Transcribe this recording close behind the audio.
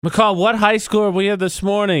McCall, what high school are we in this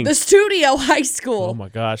morning? The Studio High School. Oh, my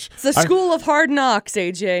gosh. It's the School of Hard Knocks,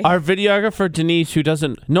 AJ. Our videographer, Denise, who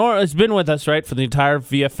has been with us, right, for the entire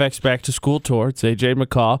VFX Back to School tour. It's AJ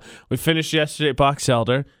McCall. We finished yesterday at Box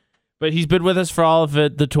Elder, but he's been with us for all of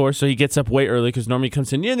the tour, so he gets up way early because normally he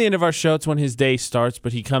comes in near the end of our show. It's when his day starts,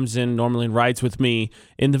 but he comes in normally and rides with me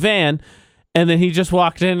in the van, and then he just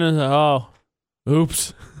walked in and,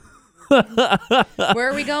 oops. Where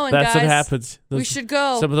are we going, That's guys? what happens. We should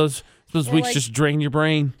go. Some of those weeks just drain your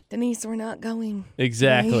brain. Denise, we're not going.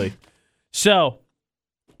 Exactly. Right? So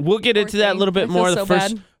we'll get into that a little bit more. The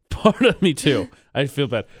first part of me too. I feel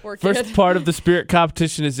bad. First part of the spirit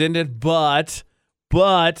competition is ended, but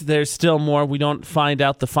there's still more. We don't find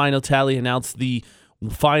out the final tally, announce the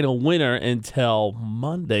final winner until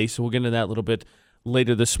Monday. So we'll get into that a little bit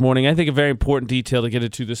later this morning. I think a very important detail to get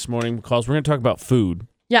into this morning because we're going to talk about food.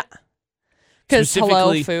 Yeah. Because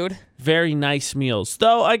hello, food. Very nice meals.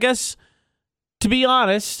 Though, I guess, to be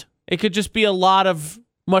honest, it could just be a lot of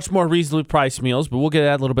much more reasonably priced meals, but we'll get to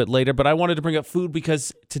that a little bit later. But I wanted to bring up food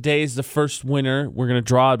because today is the first winner. We're going to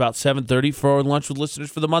draw about 7:30 for Lunch with Listeners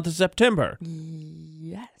for the month of September.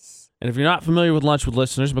 Yes. And if you're not familiar with Lunch with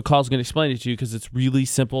Listeners, McCall's going to explain it to you because it's really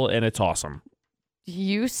simple and it's awesome.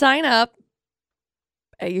 You sign up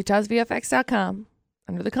at utahsvfx.com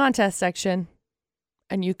under the contest section,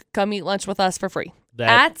 and you can come eat lunch with us for free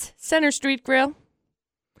at Center Street Grill.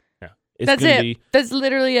 Yeah, that's it. That's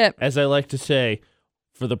literally it. As I like to say,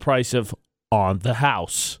 for the price of on the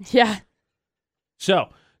house. Yeah. So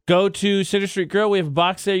go to Center Street Grill. We have a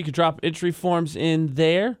box there. You can drop entry forms in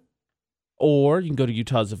there. Or you can go to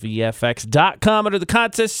utahsvfx.com under the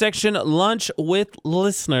contest section, Lunch with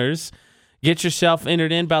Listeners. Get yourself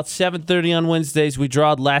entered in. About 7:30 on Wednesdays. We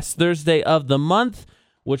drawed last Thursday of the month,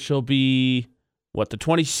 which will be, the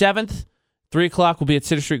 27th? 3 o'clock will be at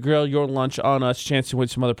Center Street Grill. Your lunch on us. Chance to win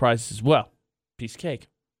some other prizes as well. Piece of cake.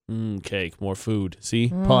 Cake. More food. See?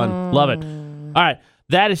 Pun. Love it. All right.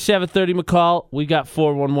 That is 7:30, McCall. We got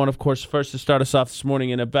 411, of course, first to start us off this morning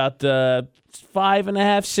in about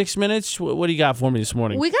 5.5, 6 minutes. What do you got for me this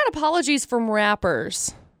morning? We got apologies from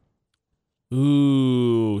rappers.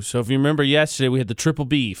 Ooh. So if you remember yesterday, we had the triple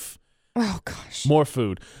beef. Oh, gosh. More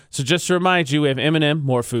food. So just to remind you, we have Eminem,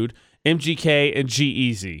 more food, MGK, and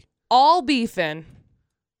G-Eazy. All beefing.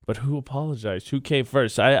 But who apologized? Who came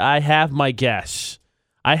first? I have my guess.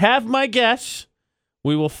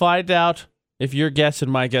 We will find out if your guess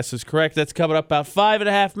and my guess is correct. That's coming up about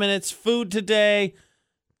 5.5 minutes. Food today.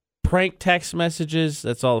 Prank text messages.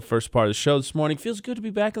 That's all the first part of the show this morning. Feels good to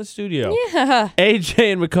be back in the studio. Yeah.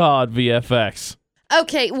 AJ and McCall at VFX.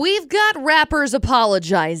 Okay, we've got rappers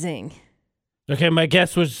apologizing. Okay, my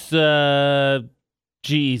guess was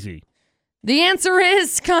G-Eazy. The answer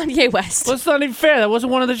is Kanye West. Well, it's not even fair. That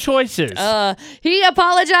wasn't one of the choices. He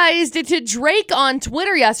apologized to Drake on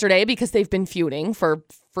Twitter yesterday because they've been feuding for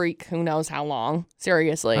freak who knows how long.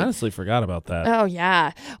 Seriously. I honestly forgot about that. Oh,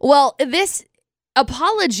 yeah. Well, this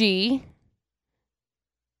apology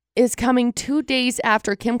is coming 2 days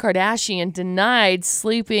after Kim Kardashian denied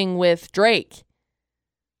sleeping with Drake.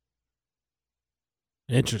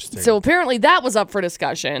 Interesting. So apparently that was up for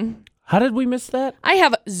discussion. How did we miss that? I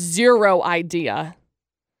have zero idea.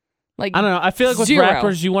 I don't know. I feel like with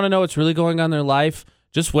rappers, you want to know what's really going on in their life.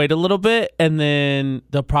 Just wait a little bit, and then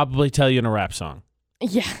they'll probably tell you in a rap song.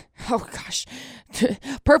 Yeah. Oh, gosh.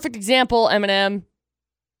 Perfect example, Eminem,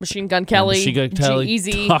 Machine Gun Kelly,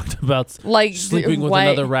 G-Eazy. Talked about sleeping with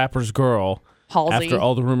another rapper's girl. Halsey. After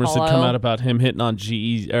all the rumors had come out about him hitting on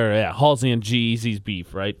Halsey and G-Eazy's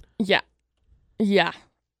beef, right? Yeah. Yeah.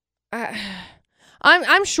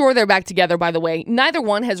 I'm sure they're back together, by the way. Neither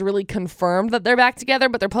one has really confirmed that they're back together,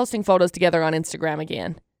 but they're posting photos together on Instagram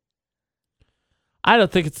again. I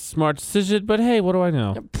don't think it's a smart decision, but hey, what do I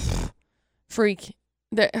know? Freak.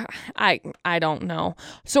 I don't know.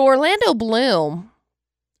 So Orlando Brown,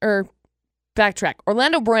 two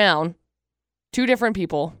different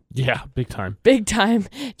people. Yeah, big time. Big time.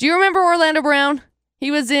 Do you remember Orlando Brown?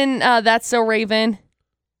 He was in That's So Raven.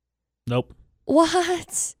 Nope.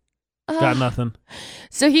 What? Got nothing.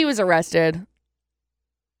 So he was arrested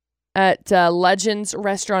at Legends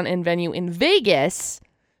Restaurant and Venue in Vegas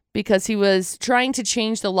because he was trying to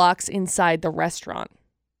change the locks inside the restaurant.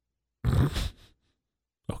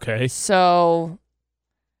 Okay. So,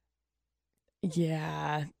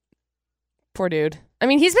 yeah. Poor dude. I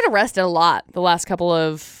mean, he's been arrested a lot the last couple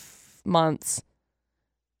of months,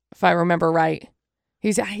 if I remember right.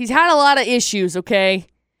 He's had a lot of issues, okay?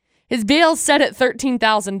 His bail's set at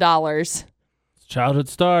 $13,000. Childhood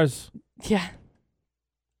stars. Yeah.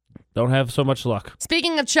 Don't have so much luck.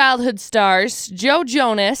 Speaking of childhood stars, Joe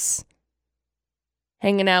Jonas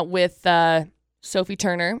hanging out with Sophie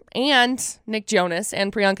Turner and Nick Jonas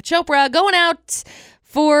and Priyanka Chopra, going out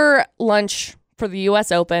for lunch for the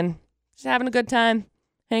U.S. Open. Just having a good time,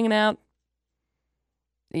 hanging out.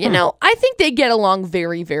 You know, I think they get along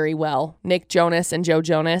very, very well, Nick Jonas and Joe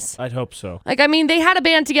Jonas. I'd hope so. Like, I mean, they had a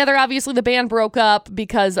band together. Obviously, the band broke up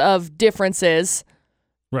because of differences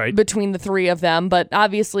between the three of them. But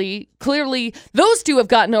obviously, clearly, those two have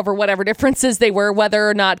gotten over whatever differences they were. Whether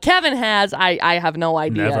or not Kevin has, I have no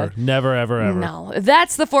idea. Never, ever. No,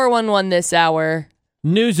 that's the 411 this hour.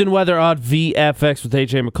 News and weather on VFX with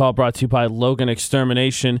AJ McCall, brought to you by Logan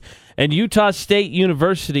Extermination and Utah State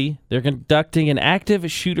University. They're conducting an active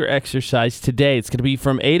shooter exercise today. It's going to be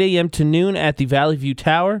from 8 a.m. to noon at the Valley View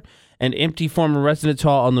Tower and empty former residence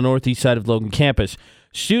hall on the northeast side of Logan campus.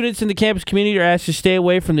 Students in the campus community are asked to stay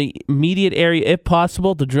away from the immediate area if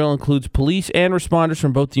possible. The drill includes police and responders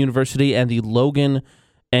from both the university and the Logan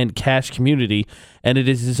and Cache community, and it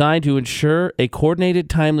is designed to ensure a coordinated,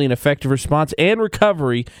 timely, and effective response and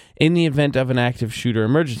recovery in the event of an active shooter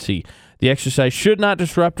emergency. The exercise should not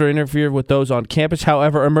disrupt or interfere with those on campus.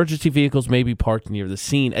 However, emergency vehicles may be parked near the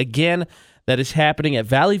scene. Again, that is happening at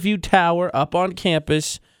Valley View Tower up on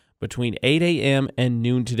campus between 8 a.m. and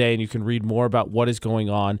noon today, and you can read more about what is going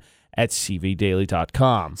on at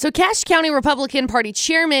cvdaily.com. So Cache County Republican Party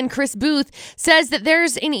Chairman Chris Booth says that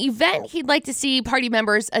there's an event he'd like to see party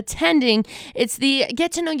members attending. It's the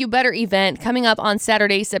Get to Know You Better event coming up on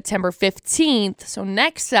Saturday, September 15th, so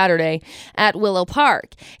next Saturday at Willow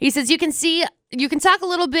Park. He says you can talk a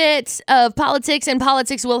little bit of politics, and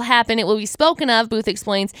politics will happen. It will be spoken of, Booth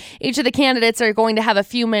explains. Each of the candidates are going to have a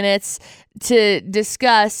few minutes to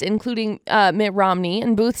discuss, including Mitt Romney.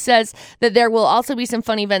 And Booth says that there will also be some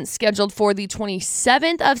fun events scheduled for the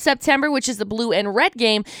 27th of September, which is the blue and red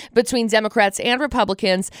game between Democrats and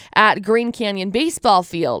Republicans at Green Canyon Baseball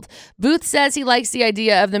Field. Booth says he likes the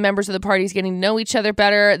idea of the members of the parties getting to know each other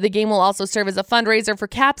better. The game will also serve as a fundraiser for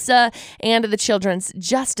CAPSA and the Children's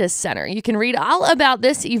Justice Center. You can read all about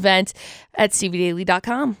this event at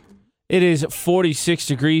cvdaily.com. It is 46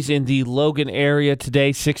 degrees in the Logan area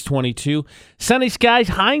today, 622. Sunny skies,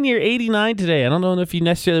 high near 89 today. I don't know if you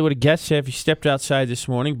necessarily would have guessed it if you stepped outside this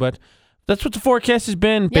morning, but that's what the forecast has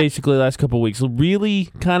been basically the last couple of weeks. Really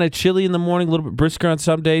kind of chilly in the morning, a little bit brisker on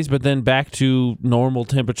some days, but then back to normal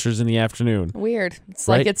temperatures in the afternoon. Weird. It's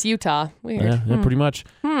like it's Utah. Weird. Yeah, pretty much.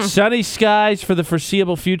 Sunny skies for the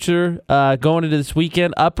foreseeable future going into this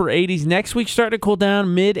weekend. Upper 80s. Next week starting to cool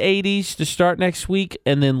down. Mid 80s to start next week,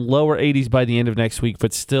 and then lower 80s by the end of next week,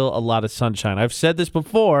 but still a lot of sunshine. I've said this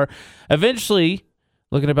before. Eventually,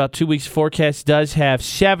 looking at about 2 weeks forecast does have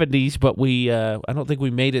 70s, but I don't think we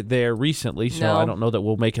made it there recently, so I don't know that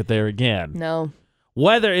we'll make it there again. No.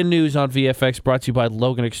 Weather and news on VFX brought to you by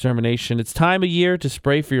Logan Extermination. It's time of year to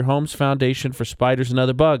spray for your home's foundation for spiders and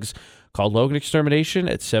other bugs. Call Logan Extermination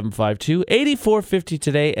at 752-8450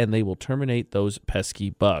 today, and they will terminate those pesky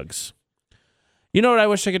bugs. You know what I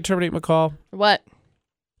wish I could terminate, McCall? What?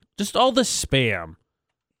 Just all the spam.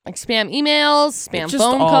 Like spam emails, spam just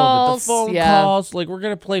phone all calls. Of it. The phone calls. Like, we're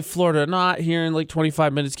going to play Florida Not here in like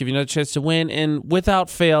 25 minutes, give you another chance to win. And without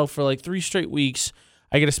fail, for like 3 straight weeks,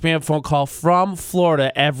 I get a spam phone call from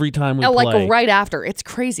Florida every time we play. Like right after. It's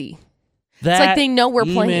crazy. It's like they know we're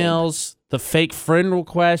playing. Emails, the fake friend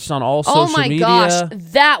requests on all social media. Oh my gosh.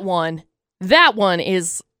 That one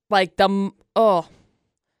is like the...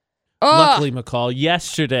 Luckily, McCall,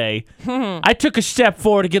 yesterday, I took a step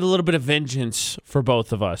forward to get a little bit of vengeance for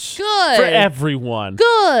both of us. Good. For everyone.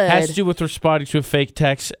 Good. Has to do with responding to a fake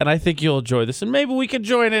text, and I think you'll enjoy this. And maybe we can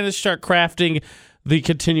join in and start crafting the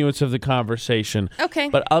continuance of the conversation. Okay.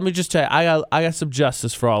 But let me just tell you, I got some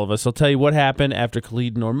justice for all of us. I'll tell you what happened after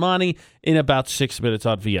Khalid Normani in about 6 minutes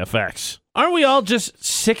on VFX. Aren't we all just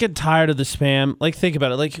sick and tired of the spam? Like, think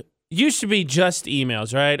about it. Like, used to be just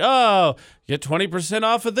emails, right? Oh, get 20%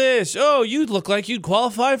 off of this. Oh, you look like you'd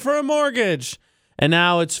qualify for a mortgage. And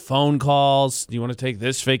now it's phone calls. Do you want to take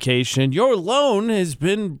this vacation? Your loan has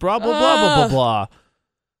been blah, blah, blah, blah, blah, blah.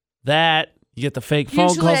 That, you get the fake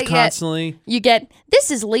phone calls constantly. You get, this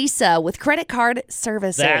is Lisa with credit card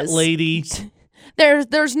services. That lady.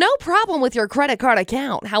 There's no problem with your credit card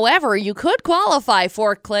account. However, you could qualify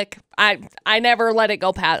for click. I never let it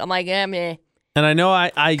go past. I'm like, meh. And I know I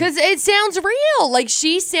because it sounds real. Like,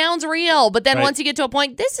 she sounds real. But then once you get to a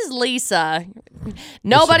point, this is Lisa.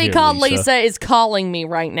 Nobody called Lisa is calling me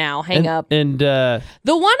right now. Hang up. And the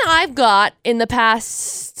one I've got in the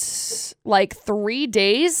past, like, 3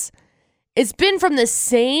 days, it's been from the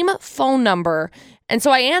same phone number. And so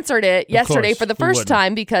I answered it yesterday for the first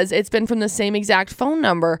time because it's been from the same exact phone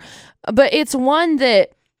number. But it's one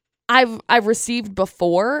that I've received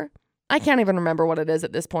before. I can't even remember what it is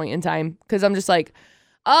at this point in time because I'm just like,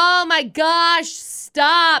 oh my gosh,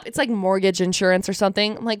 stop. It's like mortgage insurance or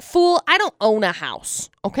something. I'm like, fool, I don't own a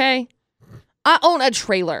house, okay? I own a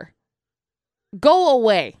trailer. Go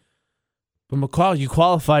away. But McCall, you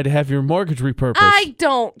qualify to have your mortgage repurposed. I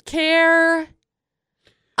don't care.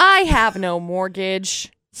 I have no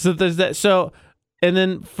mortgage. So there's that. So, and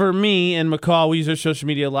then for me and McCall, we use our social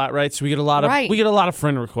media a lot, right? So we get a lot of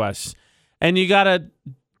friend requests, and you gotta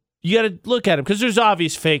look at them because there's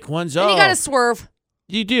obvious fake ones. And you gotta swerve.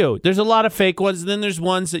 You do. There's a lot of fake ones. And then there's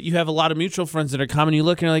ones that you have a lot of mutual friends that are common. You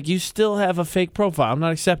look and you're like, you still have a fake profile. I'm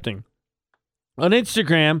not accepting. On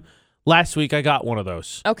Instagram, last week I got one of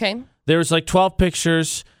those. Okay. There was like 12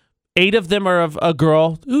 pictures. 8 of them are of a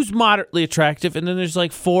girl who's moderately attractive, and then there's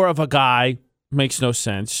like 4 of a guy. Makes no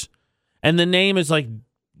sense. And the name is like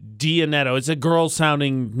Dianetto. It's a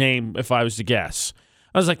girl-sounding name, if I was to guess.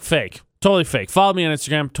 I was like, fake. Totally fake. Follow me on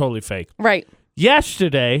Instagram. Totally fake. Right.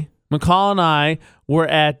 Yesterday, McCall and I were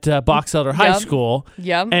at Box Elder High School.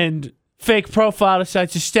 Yep. And fake profile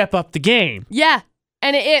decides to step up the game. Yeah.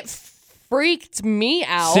 And it freaked me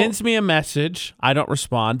out. Sends me a message. I don't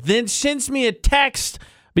respond. Then sends me a text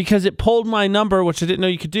because it pulled my number, which I didn't know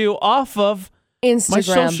you could do, off of Instagram. My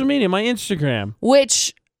social media, my Instagram.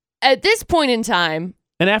 Which, at this point in time...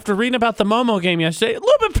 And after reading about the Momo game yesterday, a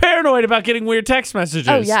little bit paranoid about getting weird text messages.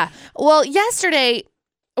 Oh, yeah. Well, yesterday,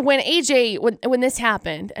 when AJ, when this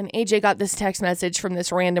happened, and AJ got this text message from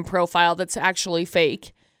this random profile that's actually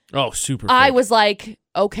fake. Oh, super fake. I was like,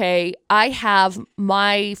 okay, I have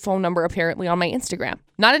my phone number apparently on my Instagram.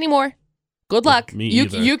 Not anymore. Good luck. Me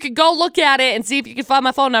either. You could go look at it and see if you can find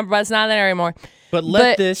my phone number, but it's not there anymore. But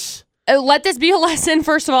let this be a lesson,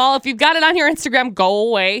 first of all. If you've got it on your Instagram, go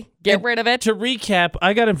away. Get rid of it. To recap,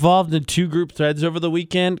 I got involved in 2 group threads over the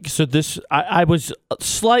weekend. So I was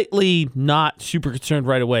slightly not super concerned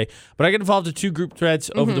right away. But I got involved in 2 group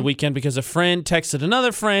threads over the weekend because a friend texted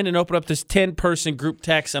another friend and opened up this 10-person group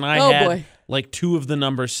text. And I had like 2 of the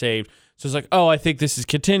numbers saved. So it's like, oh, I think this is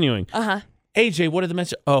continuing. Uh-huh. AJ, what did the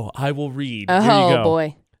message? Oh, I will read. Oh, Here you go.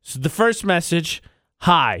 Boy. So the first message,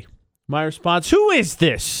 hi. My response, who is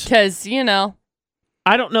this? Because, you know.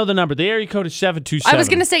 I don't know the number. The area code is 727. I was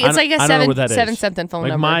going to say, it's like a 7-something phone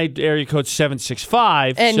number. My area code's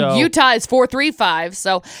 765. And Utah is 435.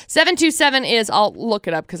 So 727 is, I'll look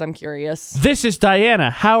it up because I'm curious. This is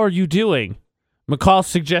Diana. How are you doing? McCall's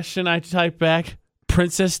suggestion, I type back,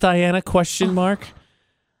 Princess Diana, ?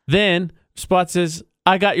 Then Spot says,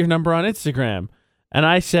 I got your number on Instagram. And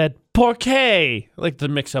I said, ¿Por qué? I like to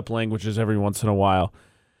mix up languages every once in a while.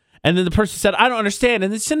 And then the person said, I don't understand.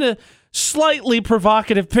 And they sent a slightly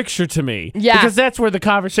provocative picture to me. Yeah. Because that's where the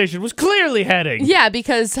conversation was clearly heading. Yeah,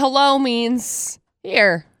 because hello means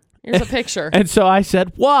here's a picture. And so I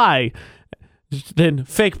said, why? Then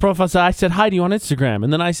fake profile said, I said, hi to you on Instagram.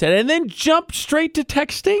 And then I said, and then jumped straight to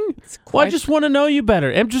texting? Well, I just want to know you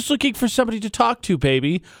better. I'm just looking for somebody to talk to,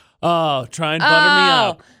 baby. Oh, try and butter me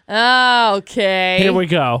up. Oh, okay. Here we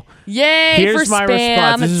go. Yay Here's for my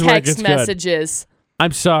response. This is spam where it gets text good. messages.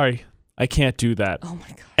 I'm sorry. I can't do that. Oh, my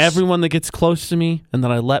gosh. Everyone that gets close to me and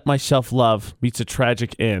that I let myself love meets a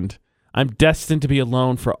tragic end. I'm destined to be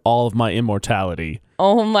alone for all of my immortality.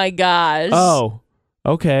 Oh, my gosh. Oh,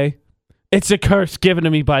 okay. It's a curse given to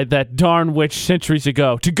me by that darn witch centuries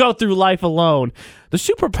ago to go through life alone. The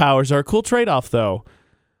superpowers are a cool trade-off, though.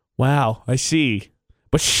 Wow, I see.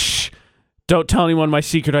 But shh, don't tell anyone my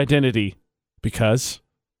secret identity. Because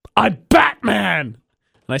I'm Batman!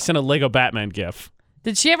 And I sent a Lego Batman gif.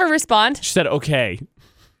 Did she ever respond? She said, okay.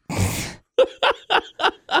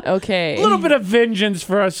 Okay. A little bit of vengeance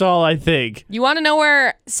for us all, I think. You want to know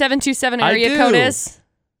where 727 area code is?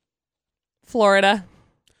 Florida.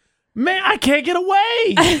 Man, I can't get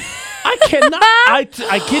away. I cannot.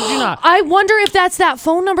 I kid you not. I wonder if that's that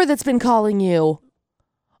phone number that's been calling you.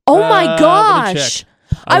 Oh my gosh.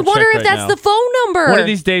 I wonder if that's the phone number. One of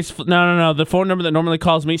these days, no. The phone number that normally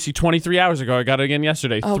calls me, see, 23 hours ago, I got it again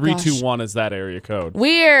yesterday. 321 is that area code.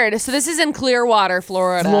 Weird. So this is in Clearwater,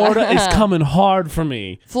 Florida. Florida is coming hard for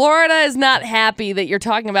me. Florida is not happy that you're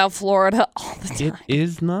talking about Florida all the time. It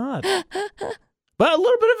is not. But a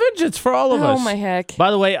little bit of vengeance for all of us. Oh my heck.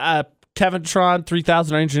 By the way, Kevin Tron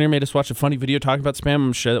 3000, our engineer, made us watch a funny video talking about spam. I'm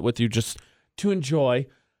going to share that with you just to enjoy.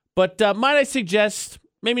 But might I suggest,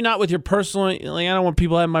 maybe not with your personal, like, I don't want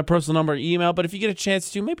people having my personal number or email, but if you get a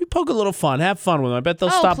chance to, maybe poke a little fun. Have fun with them. I bet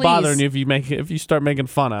they'll stop bothering you if you start making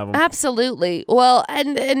fun of them. Absolutely. Well,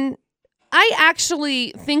 and I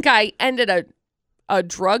actually think I ended a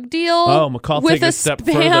drug deal McCall, with take a step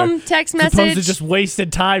spam further. text message. Supposed to just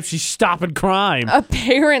wasted time. She's stopping crime.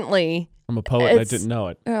 Apparently. I'm a poet and I didn't know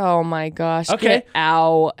it. Oh, my gosh. Okay. Get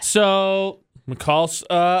out. So, McCall's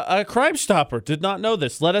a Crime Stopper. Did not know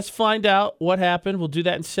this. Let us find out what happened. We'll do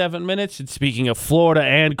that in 7 minutes. And speaking of Florida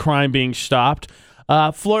and crime being stopped,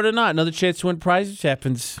 Florida Not, another chance to win prizes.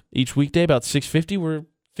 Happens each weekday about 6:50. We're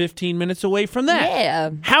 15 minutes away from that.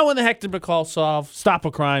 Yeah. How in the heck did McCall stop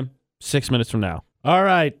a crime 6 minutes from now? All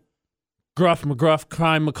right. Gruff McGruff,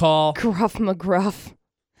 Crime McCall. Gruff McGruff.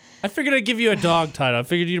 I figured I'd give you a dog title. I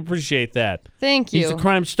figured you'd appreciate that. Thank you. He's a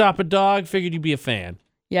Crime Stopper dog. Figured you'd be a fan.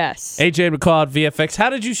 Yes. AJ and McCall at VFX.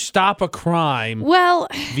 How did you stop a crime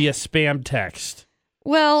via spam text?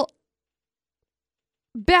 Well,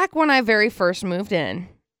 back when I very first moved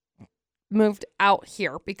out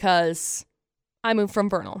here because I moved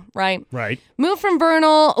from Vernal, right? Right. Moved from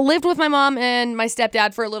Vernal, lived with my mom and my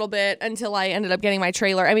stepdad for a little bit until I ended up getting my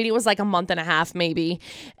trailer. I mean, it was like a month and a half maybe.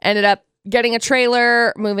 Ended up getting a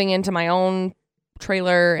trailer, moving into my own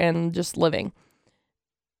trailer and just living.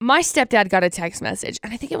 My stepdad got a text message,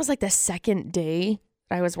 and I think it was like the second day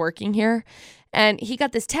I was working here, and he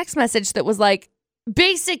got this text message that was like,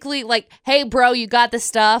 basically like, hey, bro, you got the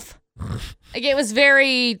stuff? Like, it was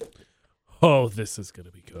very... Oh, this is going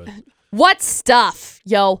to be good. What stuff,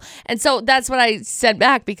 yo? And so that's what I said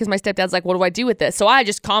back because my stepdad's like, what do I do with this? So I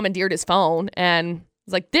just commandeered his phone and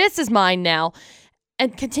was like, this is mine now.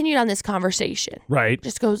 And continued on this conversation. Right.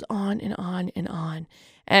 Just goes on and on and on.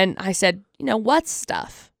 And I said, what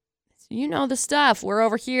stuff? You know the stuff. We're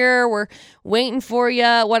over here. We're waiting for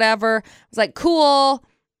you, whatever. I was like, cool.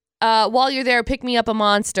 While you're there, pick me up a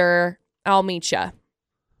monster. I'll meet you,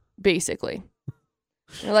 basically.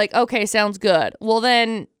 They're like, okay, sounds good. Well,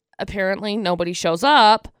 then apparently nobody shows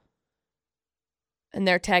up. And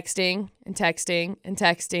they're texting and texting and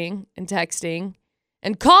texting and texting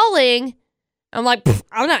and calling. I'm like,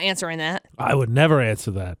 I'm not answering that. I would never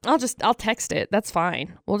answer that. I'll text it. That's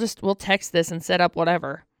fine. We'll text this and set up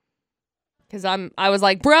whatever. Cause I was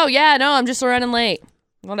like, bro, yeah, no, I'm just running late.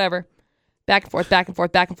 Whatever. Back and forth, back and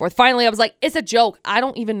forth, back and forth. Finally, I was like, it's a joke. I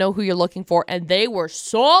don't even know who you're looking for. And they were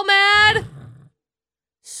so mad.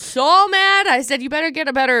 So mad. I said, you better get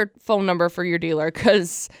a better phone number for your dealer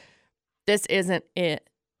because this isn't it.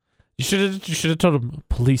 You should have told them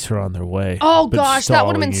police are on their way. Oh gosh, that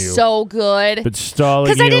would have been so good. But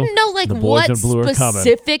stalling because I didn't know like what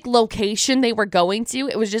specific coming. Location they were going to.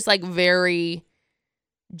 It was just like very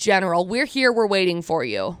general. We're here. We're waiting for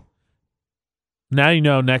you. Now you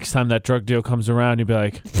know. Next time that drug deal comes around, you'll be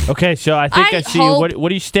like, okay, so I think I see you.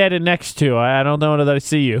 What are you standing next to? I don't know that I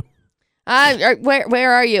see you.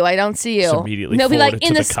 Where are you? I don't see you. Just immediately they'll be like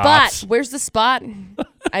in the cops. spot. Where's the spot?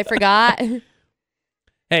 I forgot.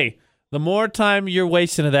 Hey. The more time you're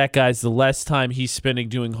wasting to that guy's, the less time he's spending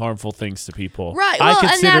doing harmful things to people. Right. Well,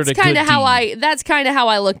 and that's kind of how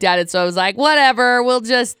I looked at it. So I was like, whatever. We'll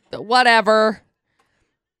just whatever.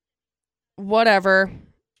 The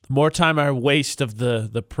more time I waste of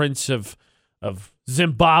the Prince of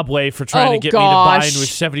Zimbabwe for trying to get me to buy into a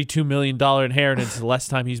 $72 million inheritance, the less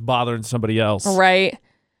time he's bothering somebody else. Right.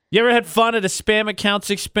 You ever had fun at a spam account's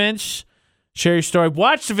expense? Share your story.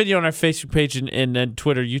 Watch the video on our Facebook page and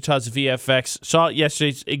Twitter, Utah's VFX. Saw it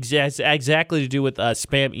yesterday. It has exactly to do with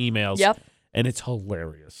spam emails. Yep. And it's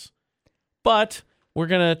hilarious. But we're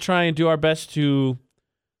going to try and do our best to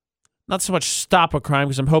not so much stop a crime,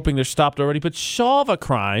 because I'm hoping they're stopped already, but solve a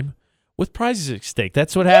crime with prizes at stake.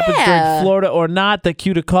 That's what happens during Florida or Not. That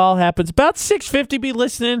cue to call happens about 6:50. Be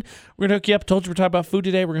listening. We're going to hook you up. Told you we're talking about food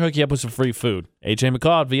today. We're going to hook you up with some free food. AJ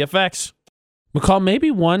McCall at VFX. McCall,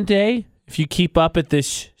 maybe one day, if you keep up at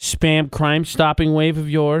this spam crime stopping wave of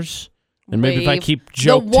yours, and maybe if I keep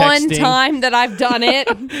joke texting. The one time that I've done it,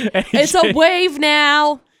 it's a wave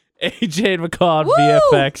now. AJ and McCall on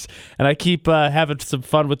VFX, and I keep having some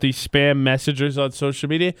fun with these spam messengers on social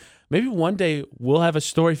media. Maybe one day we'll have a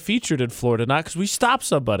story featured in Florida, not because we stopped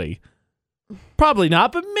somebody. Probably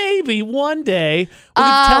not, but maybe one day we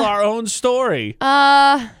can tell our own story.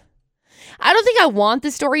 I don't think I want the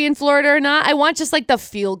story in Florida or not. I want just like the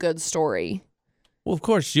feel-good story. Well, of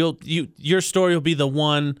course, your story will be the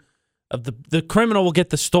one of the criminal will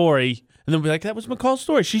get the story, and then we'll be like, that was McCall's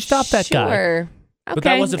story. She stopped that guy. Okay, but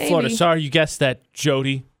that wasn't Florida. Sorry, you guessed that,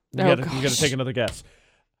 Jody. You got to take another guess.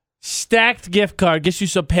 Stacked gift card gets you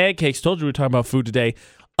some pancakes. Told you we were talking about food today.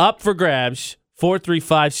 Up for grabs.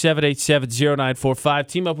 435-787-0945.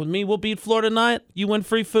 Team up with me. We'll beat Florida Night. You win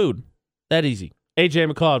free food. That easy.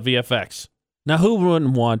 AJ McCall at VFX. Now, who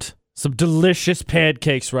wouldn't want some delicious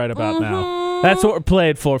pancakes right about now? That's what we're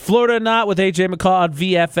playing for. Florida Not with AJ McCall on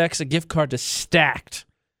VFX. A gift card to Stacked.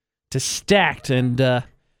 And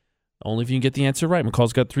only if you can get the answer right.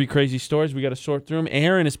 McCall's got 3 crazy stories. We got to sort through them.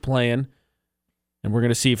 Aaron is playing. and we're going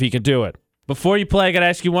to see if he can do it. Before you play, I got to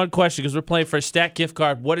ask you one question because we're playing for a Stack gift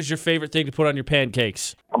card. What is your favorite thing to put on your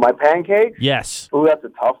pancakes? On my pancakes? Yes. Ooh, that's a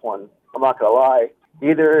tough one. I'm not going to lie.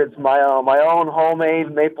 Either it's my own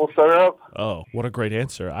homemade maple syrup. Oh, what a great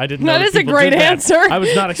answer. I didn't know That is a people great did that. answer. I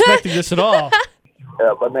was not expecting this at all.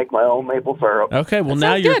 Yep, I make my own maple syrup. Okay, well,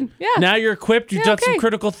 That sounds good. Yeah. now you're equipped. You've Yeah, done okay. some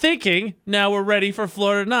critical thinking. Now we're ready for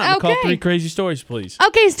Florida Not. Call Okay. 3 crazy stories, please.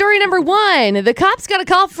 Okay, story number 1. The cops got a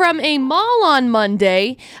call from a mall on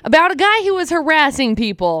Monday about a guy who was harassing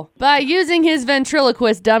people by using his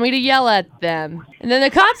ventriloquist dummy to yell at them. And then the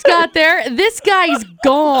cops got there. This guy's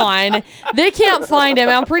gone. They can't find him.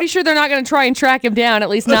 I'm pretty sure they're not going to try and track him down, at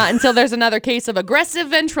least not until there's another case of aggressive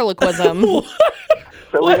ventriloquism.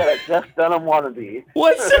 So we got a Jeff Dunham wannabe.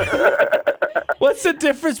 What's the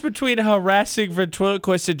difference between a harassing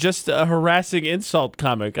ventriloquist and just a harassing insult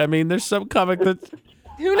comic? I mean, there's some comic that...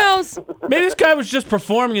 Who knows? Maybe this guy was just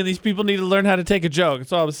performing and these people need to learn how to take a joke.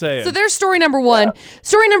 That's all I'm saying. So there's story number 1. Yeah.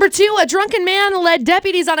 Story number 2, a drunken man led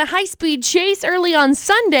deputies on a high-speed chase early on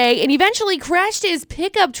Sunday and eventually crashed his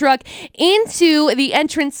pickup truck into the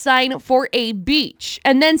entrance sign for a beach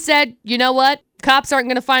and then said, you know what? Cops aren't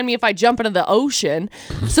going to find me if I jump into the ocean.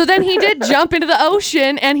 So then he did jump into the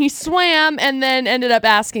ocean and he swam and then ended up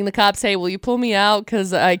asking the cops, hey, will you pull me out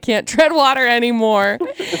because I can't tread water anymore?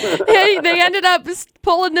 They ended up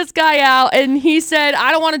pulling this guy out and he said, I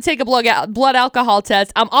don't want to take a blood alcohol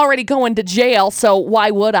test. I'm already going to jail, so why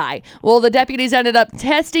would I? Well, the deputies ended up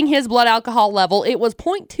testing his blood alcohol level. It was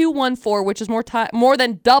 0.214, which is more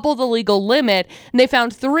than double the legal limit. And they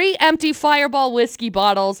found 3 empty Fireball whiskey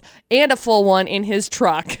bottles and a full one in his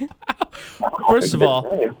truck. First of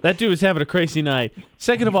all, that dude was having a crazy night.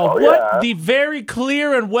 Second of all, what? The very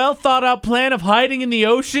clear and well thought out plan of hiding in the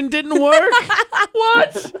ocean didn't work?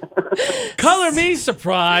 What? Color me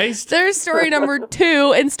surprised. There's story number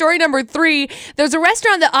 2. And story number 3, there's a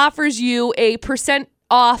restaurant that offers you a %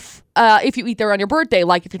 off if you eat there on your birthday.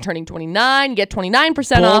 Like if you're turning 29, you get 29%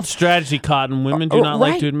 Bold off. strategy, Cotton. Women do not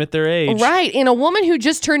like to admit their age. Right. And a woman who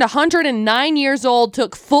just turned 109 years old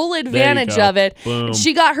took full advantage of it. Boom.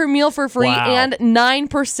 She got her meal for free Wow. and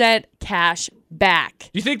 9% cash back.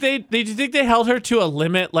 Do you think they held her to a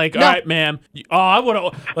limit? Like, all right, ma'am. Oh, I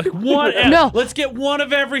want to like one. No. Let's get one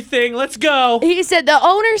of everything. Let's go. He said the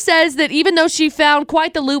owner says that even though she found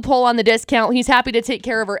quite the loophole on the discount, he's happy to take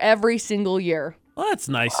care of her every single year. Well, that's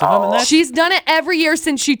nice of him. And She's done it every year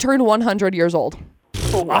since she turned 100 years old.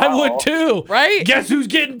 I would too. Right? Guess who's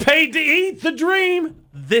getting paid to eat? The dream.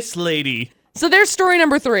 This lady. So there's story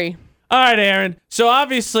number 3. All right, Aaron. So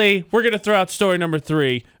obviously, we're going to throw out story number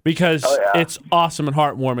 3 because it's awesome and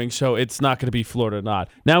heartwarming, so it's not going to be Florida Not.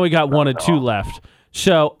 Now we got 1 and 2 left.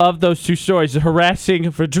 So of those 2 stories, the harassing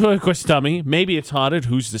ventriloquist dummy, maybe it's haunted,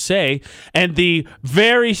 who's to say, and the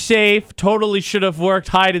very safe, totally should have worked,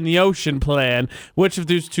 hide in the ocean plan, which of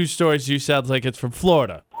those 2 stories do you sound like it's from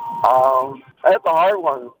Florida? That's a hard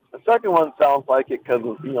one. The second one sounds like it because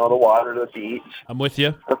of, the water, the beach. I'm with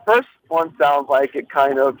you. The first one sounds like it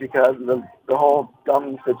kind of because of the whole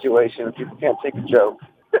dummy situation. People can't take a joke.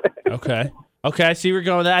 Okay, I see where you're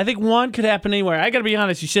going with that. I think 1 could happen anywhere. I got to be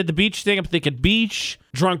honest. You said the beach thing. I'm thinking beach,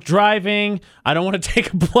 drunk driving. I don't want to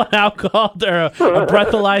take a blood alcohol or a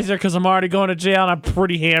breathalyzer because I'm already going to jail and I'm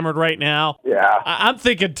pretty hammered right now. Yeah. I'm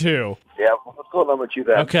thinking 2. Yeah, let's go number 2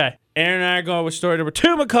 then. Okay. Aaron and I are going with story number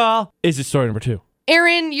 2, McCall. Is it story number 2?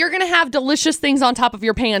 Aaron, you're going to have delicious things on top of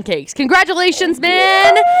your pancakes. Congratulations,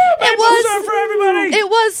 man. For everybody. It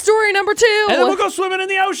was story number 2. And then we'll go swimming in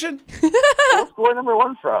the ocean. Where's story number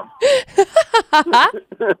 1 from?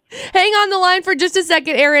 Hang on the line for just a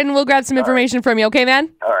second, Aaron. We'll grab some information from you, okay,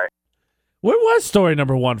 man? All right. Where was story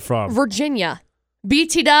number 1 from? Virginia.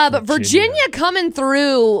 BT Dub. Virginia coming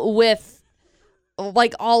through with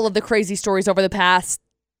like all of the crazy stories over the past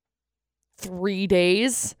 3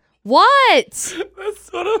 days. What?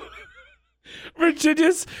 That's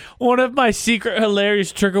Virginia's one of my secret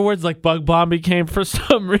hilarious trigger words, like bug bomb became for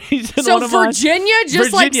some reason. So Virginia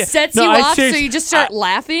just like sets you off, so you just start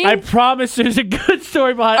laughing? I promise there's a good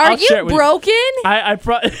story behind it. Are you broken?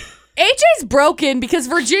 AJ's broken because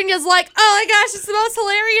Virginia's like, oh my gosh, it's the most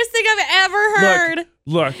hilarious thing I've ever heard.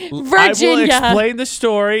 Look, Virginia. I will explain the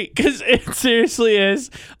story because it seriously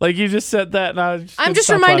is. Like you just said that, and I'm just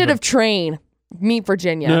reminded of Train. Meet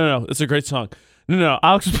Virginia. No. It's a great song. No.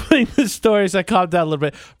 I'll explain the story as I calm down a little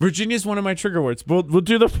bit. Virginia's one of my trigger words. We'll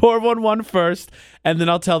do the 411 first, and then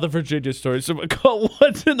I'll tell the Virginia story. So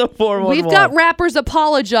what's in the 411? We've got rappers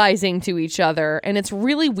apologizing to each other, and it's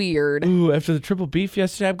really weird. Ooh, after the triple beef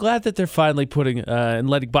yesterday, I'm glad that they're finally putting and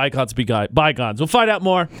letting bygones be bygones. We'll find out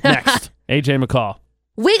more next. AJ McCall.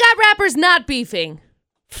 We got rappers not beefing.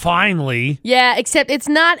 Finally. Yeah, except it's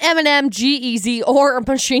not Eminem, G-Eazy, or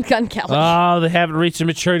Machine Gun Kelly. Oh, they haven't reached a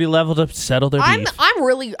maturity level to settle their beef. I'm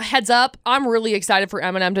really, heads up, I'm really excited for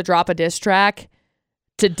Eminem to drop a diss track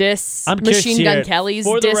to diss Machine Gun Kelly's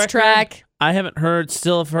diss track. I haven't heard,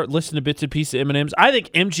 listened to bits and pieces of Eminem's. I think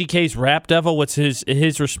MGK's Rap Devil, what's his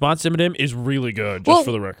response to Eminem, is really good, just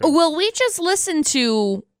for the record. Will we just listen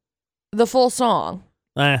to the full song?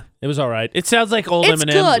 It was all right. It sounds like old it's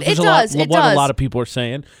Eminem. Good. It does. What a lot of people are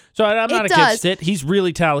saying. So I'm not against it. He's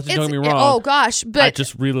really talented, don't get me wrong. Oh, gosh. But I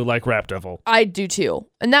just really like Rap Devil. I do, too.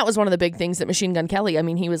 And that was one of the big things that Machine Gun Kelly, I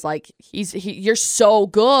mean, he was like, you're so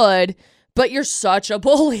good, but you're such a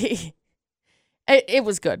bully. It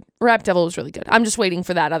was good. Rap Devil was really good. I'm just waiting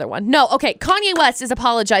for that other one. No, okay. Kanye West is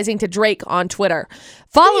apologizing to Drake on Twitter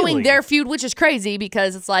following their feud, which is crazy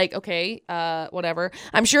because it's like, okay, whatever.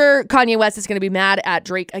 I'm sure Kanye West is going to be mad at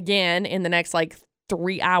Drake again in the next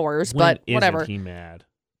 3 hours, but whatever. Isn't he mad?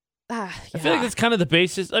 Yeah. I feel like that's kind of the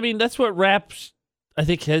basis. I mean, that's what rap, I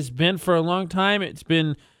think, has been for a long time. It's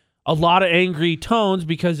been a lot of angry tones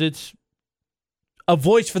because it's a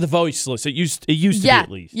voice for the voiceless. It used to be, at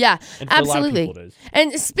least. Yeah, and for absolutely. A lot of people it is.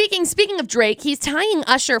 And speaking of Drake, he's tying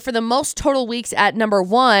Usher for the most total weeks at number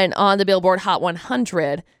 1 on the Billboard Hot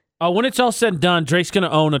 100. When it's all said and done, Drake's going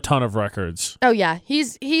to own a ton of records. Oh, yeah.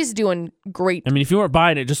 He's doing great. I mean, if you weren't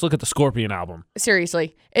buying it, just look at the Scorpion album.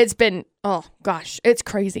 Seriously. It's been, oh, gosh, it's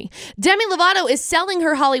crazy. Demi Lovato is selling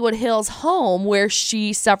her Hollywood Hills home where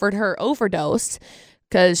she suffered her overdose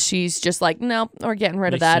because she's just like, no, we're getting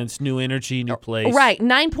rid of that. Makes sense. New energy, new place. Right.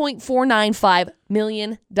 $9.495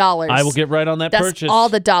 million. I will get right on that purchase. That's all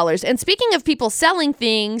the dollars. And speaking of people selling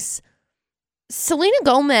things, Selena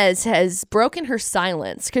Gomez has broken her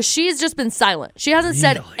silence because she's just been silent. She hasn't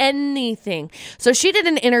said anything. So she did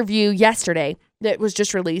an interview yesterday that was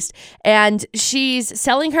just released, and she's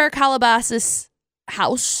selling her Calabasas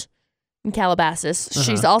house in Calabasas.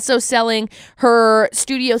 She's also selling her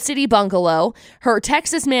Studio City bungalow. Her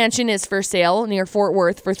Texas mansion is for sale near Fort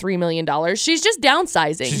Worth for $3 million. She's just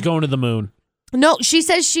downsizing. She's going to the moon. No, she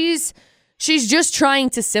says she's just trying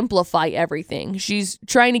to simplify everything. She's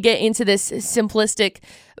trying to get into this simplistic.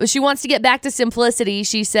 She wants to get back to simplicity.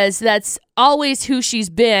 She says that's always who she's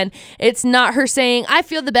been. It's not her saying, I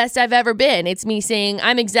feel the best I've ever been. It's me saying,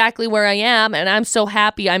 I'm exactly where I am, and I'm so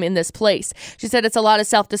happy I'm in this place. She said it's a lot of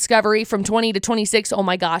self-discovery from 20 to 26. Oh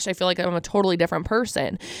my gosh, I feel like I'm a totally different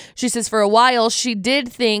person. She says for a while, she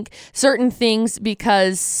did think certain things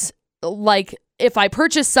because, if I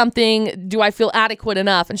purchase something, do I feel adequate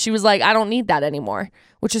enough? And she was like, I don't need that anymore,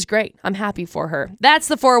 which is great. I'm happy for her. That's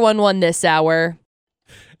the 411 this hour.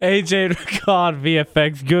 AJ and McCall on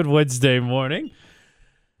VFX. Good Wednesday morning.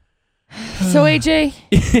 So, AJ.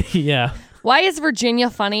 Yeah. Why is Virginia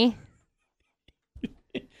funny?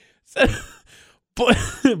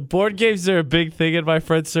 Board games are a big thing in my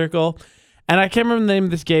friend circle. And I can't remember the name of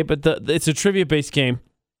this game, but it's a trivia-based game.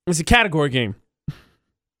 It's a category game.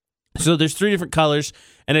 So there's 3 different colors,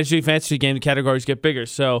 and as you advance through the game, the categories get bigger.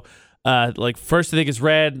 So, first I think is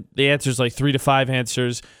red. The answer is 3 to 5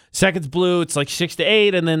 answers. Second's blue. It's 6 to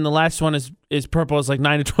 8, and then the last one is purple. It's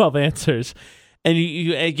 9 to 12 answers. And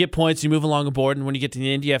you get points. You move along a board, and when you get to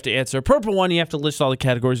the end, you have to answer a purple one. You have to list all the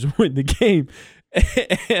categories to win the game.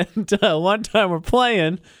 And one time we're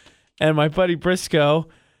playing, and my buddy Briscoe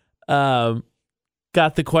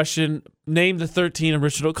got the question: name the 13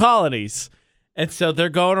 original colonies. And so they're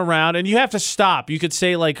going around, and you have to stop. You could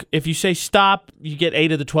say, if you say stop, you get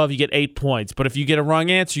 8 of the 12, you get 8 points. But if you get a wrong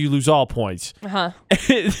answer, you lose all points. Uh-huh.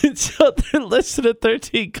 So they're listed at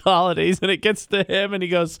 13 colonies, and it gets to him, and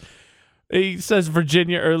he says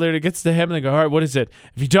Virginia earlier, and it gets to him, and they go, all right, what is it?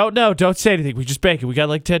 If you don't know, don't say anything. We just bank it. We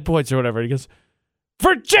got 10 points or whatever. And he goes,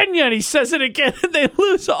 Virginia, and he says it again, and they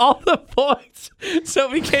lose all the points.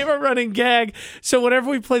 So it became a running gag. So whenever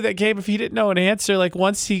we played that game, if he didn't know an answer,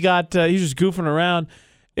 once he got, he was just goofing around,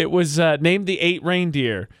 it was name the 8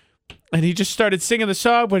 reindeer. And he just started singing the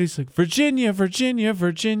song, but he's like, Virginia, Virginia,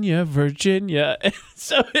 Virginia, Virginia. And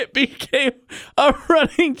so it became a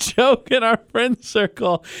running joke in our friend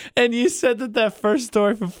circle. And you said that first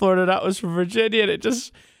story from Florida, that was from Virginia, and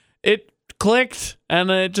it clicked, and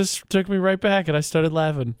it just took me right back, and I started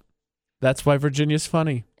laughing. That's why Virginia's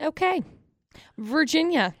funny. Okay.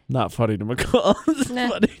 Virginia. Not funny to McCall. It's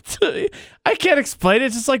funny to me. I can't explain it.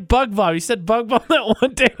 It's just like Bug Bomb. He said Bug Bomb that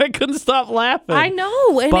one day, and I couldn't stop laughing. I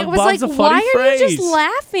know. And Bug it was Bomb's a funny why phrase. are you just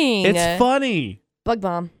laughing? It's funny. Bug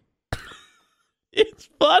Bomb. It's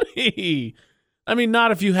funny. I mean, not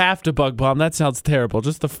if you have to Bug Bomb. That sounds terrible.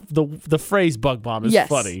 Just the phrase Bug Bomb is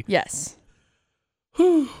funny. Yes.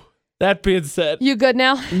 That being said, You good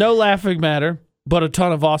now? no laughing matter, but a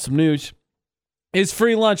ton of awesome news. is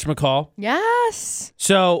free lunch, McCall. Yes.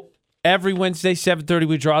 So every Wednesday, 7:30,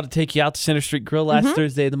 we draw to take you out to Center Street Grill. Last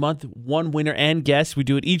Thursday of the month, one winner and guest. We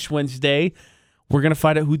do it each Wednesday. We're going to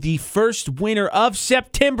find out who the first winner of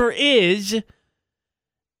September is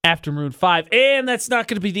after Maroon 5. And that's not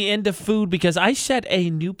going to be the end of food because I set a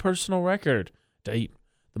new personal record. Did I eat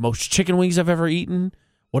the most chicken wings I've ever eaten?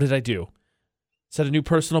 What did I do? Set a new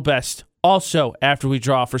personal best. Also, after we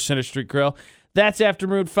draw for Center Street Grill. That's after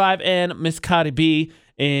Maroon 5 and Miss Cardi B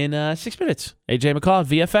in 6 minutes. AJ McCall at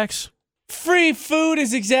VFX. Free food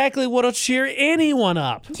is exactly what'll cheer anyone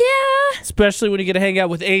up. Yeah. Especially when you get to hang out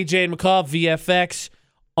with AJ and McCall VFX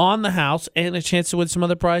on the house and a chance to win some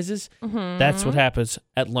other prizes. That's what happens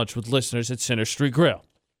at Lunch with Listeners at Center Street Grill.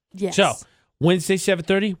 Yes. So, Wednesday,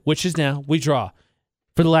 7:30, which is now, we draw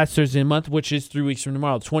for the last Thursday of the month, which is 3 weeks from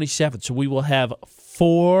tomorrow, the 27th. So we will have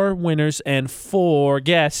 4 winners and 4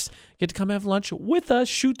 guests get to come have lunch with us,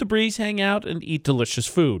 shoot the breeze, hang out, and eat delicious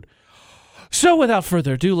food. So without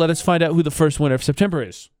further ado, let us find out who the first winner of September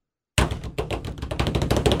is.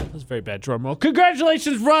 That was a very bad drum roll.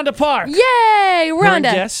 Congratulations, Rhonda Park. Yay, Current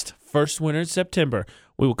Rhonda. guest, first winner in September.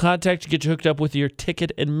 We will contact you, get you hooked up with your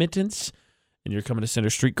ticket admittance, and you're coming to Center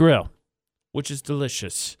Street Grill, which is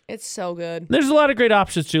delicious. It's so good. There's a lot of great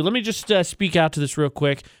options, too. Let me just speak out to this real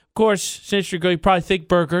quick. Of course, Center Street Grill, you probably think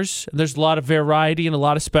burgers, and there's a lot of variety and a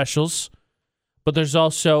lot of specials. But there's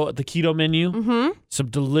also the keto menu, some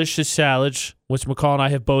delicious salads, which McCall and I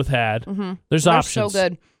have both had. There's They're options. so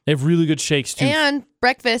good. They have really good shakes, too. And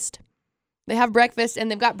breakfast. They have breakfast, and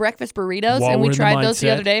they've got breakfast burritos, While and we we're in the tried those the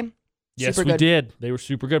mindset. other day. Yes, Super we good. did. They were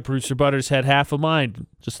super good. Producer Butters had half of mine.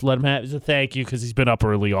 Just let him have it as a thank you because he's been up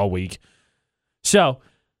early all week. So,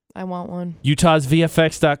 I want one.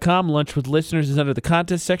 UtahsVFX.com. Lunch with Listeners is under the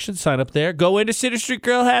contest section. Sign up there. Go into Center Street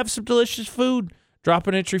Grill. Have some delicious food. Drop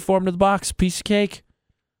an entry form to the box. Piece of cake.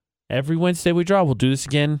 Every Wednesday we draw. We'll do this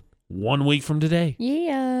again 1 week from today.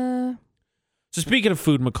 Yeah. So speaking of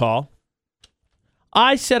food, McCall,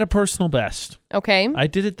 I set a personal best. Okay. I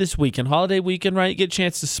did it this weekend. Holiday weekend, right? You get a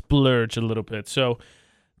chance to splurge a little bit. So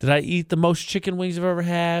did I eat the most chicken wings I've ever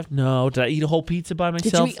had? No. Did I eat a whole pizza by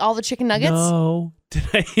myself? Did you eat all the chicken nuggets? No. Did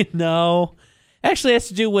I? No. Actually, it has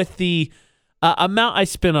to do with the amount I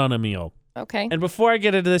spent on a meal. Okay. And before I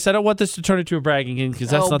get into this, I don't want this to turn into a bragging game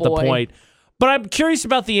because that's Oh, not boy. the point. But I'm curious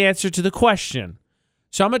about the answer to the question.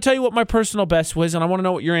 So I'm going to tell you what my personal best was, and I want to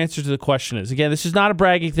know what your answer to the question is. Again, this is not a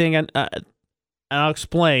bragging thing, and I'll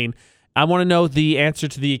explain. I want to know the answer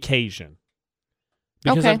to the occasion.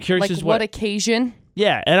 Because okay. I'm curious like as what occasion?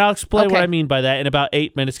 Yeah, and I'll explain what Okay. I mean by that in about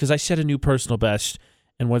 8 minutes because I set a new personal best,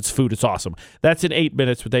 and when it's food, it's awesome. That's in 8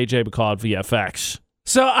 minutes with AJ McCall at VFX.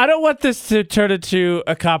 So I don't want this to turn into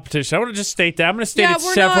a competition. I want to just state that. I'm going to state it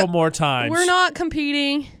several more times. We're not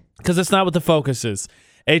competing. Because that's not what the focus is.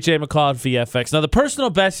 AJ McCall at VFX. Now, the personal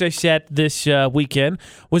best I set this weekend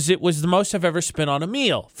was the most I've ever spent on a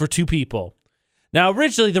meal for 2 people. Now,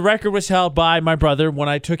 originally, the record was held by my brother when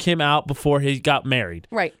I took him out before he got married.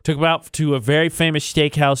 Right. Took him out to a very famous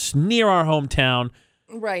steakhouse near our hometown.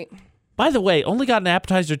 Right. By the way, only got an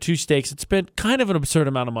appetizer, 2 steaks. It's been kind of an absurd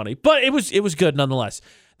amount of money, but it was good nonetheless.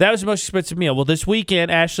 That was the most expensive meal. Well, this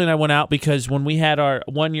weekend, Ashley and I went out because when we had our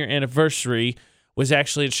 1-year anniversary, was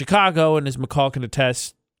actually in Chicago, and as McCall can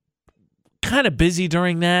attest, kind of busy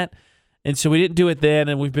during that. And so we didn't do it then,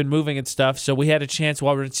 and we've been moving and stuff. So we had a chance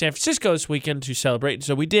while we were in San Francisco this weekend to celebrate, and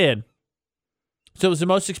so we did. So it was the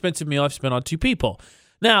most expensive meal I've spent on 2 people.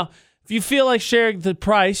 Now, if you feel like sharing the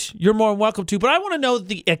price, you're more than welcome to, but I want to know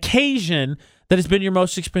the occasion that has been your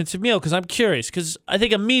most expensive meal because I'm curious, because I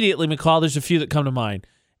think immediately, McCall, there's a few that come to mind.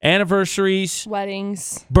 Anniversaries,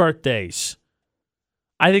 Weddings. birthdays.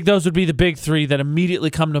 I think those would be the big 3 that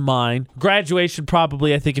immediately come to mind. Graduation,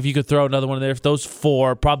 probably, I think if you could throw another one in there, if those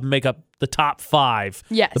 4 probably make up the top 5.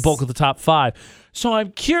 Yes. The bulk of the top 5. So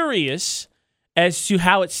I'm curious as to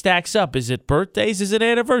how it stacks up. Is it birthdays? Is it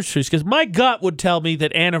anniversaries? Because my gut would tell me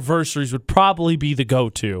that anniversaries would probably be the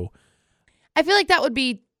go-to. I feel like that would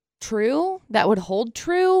be true. That would hold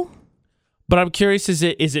true. But I'm curious, is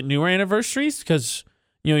it newer anniversaries? Because,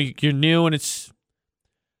 you're new and it's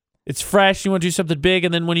fresh, you want to do something big,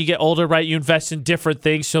 and then when you get older, right, you invest in different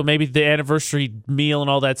things, so maybe the anniversary meal and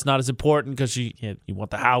all that's not as important because you want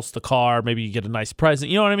the house, the car, maybe you get a nice present,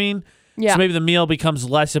 you know what I mean? Yeah. So maybe the meal becomes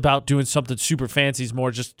less about doing something super fancy, it's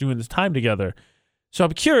more just doing this time together. So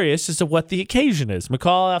I'm curious as to what the occasion is.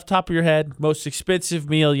 McCall, off the top of your head, most expensive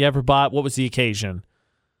meal you ever bought, what was the occasion?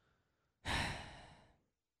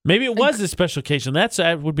 Maybe it was a special occasion.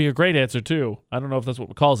 That would be a great answer, too. I don't know if that's what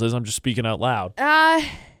McCall's is. I'm just speaking out loud. I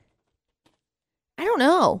don't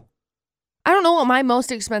know. I don't know what my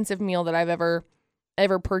most expensive meal that I've ever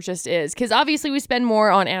ever purchased is. Because obviously we spend more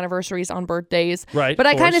on anniversaries, on birthdays. Right. But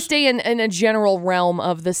I kind of course. stay in a general realm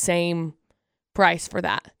of the same price for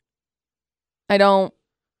that. I don't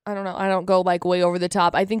know. I don't go like way over the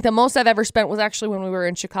top. I think the most I've ever spent was actually when we were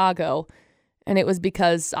in Chicago. And it was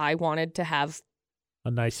because I wanted to have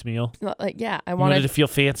a nice meal. I You wanted wanted to feel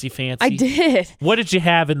fancy. I did. What did you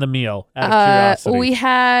have in the meal? Out of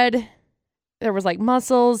curiosity. There was like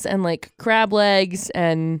mussels and like crab legs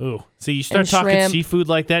and Ooh. See, you start and talking shrimp. seafood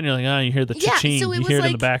like that, and you're like, oh, you hear the Yeah, cha-ching. so it You was hear it in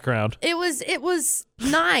like- the background. it was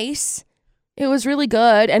nice. It was really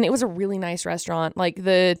good, and it was a really nice restaurant. Like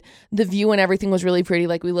the view and everything was really pretty.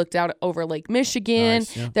 Like we looked out over Lake Michigan.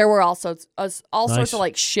 Nice, yeah. There were also all Nice. sorts of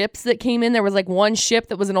like ships that came in. There was like one ship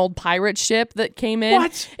that was an old pirate ship that came in.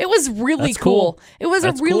 What? It was really That's cool. It was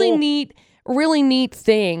That's a really cool. really neat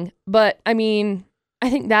thing. But I mean,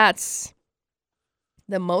 I think that's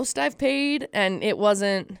the most I've paid, and it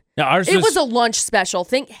wasn't. Now, ours It was a lunch special.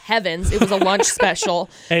 Thank heavens it was a lunch special.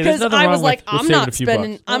 Hey, there's nothing I wrong was like, with I'm saving not a few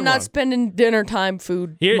spending. bucks. I'm Nothing not wrong. spending dinner time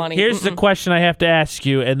food money. Here's the question I have to ask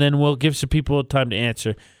you, and then we'll give some people time to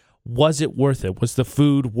answer. Was it worth it? Was the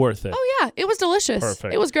food worth it? Oh yeah, it was delicious.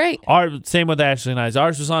 Perfect. It was great. Same with Ashley and I.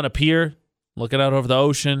 Ours was on a pier, looking out over the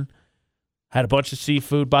ocean. Had a bunch of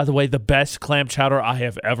seafood. By the way, the best clam chowder I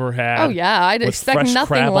have ever had. Oh yeah, I'd with expect fresh nothing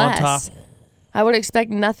crab less. on top. I would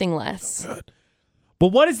expect nothing less. But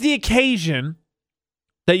what is the occasion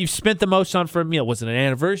that you've spent the most on for a meal? Was it an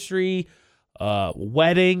anniversary,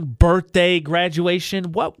 wedding, birthday,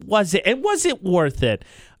 graduation? What was it? And was it worth it?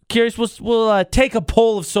 Curious, we'll take a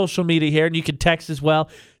poll of social media here, and you can text as well,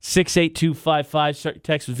 68255,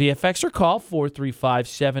 text with VFX, or call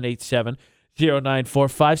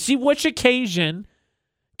 435-787-0945. See which occasion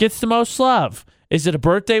gets the most love. Is it a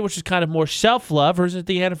birthday, which is kind of more self-love, or is it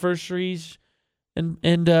the anniversaries and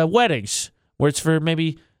weddings, where it's for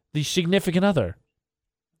maybe the significant other?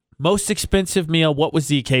 Most expensive meal, what was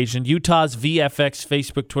the occasion? Utah's VFX,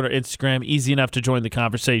 Facebook, Twitter, Instagram, easy enough to join the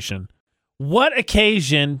conversation. What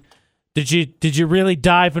occasion did you really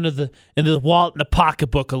dive into the wallet and the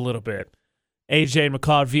pocketbook a little bit? AJ and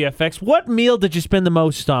McCall at VFX. What meal did you spend the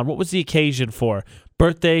most on? What was the occasion for?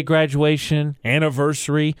 Birthday, graduation,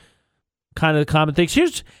 anniversary, kind of the common things.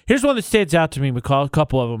 Here's one that stands out to me, McCall, a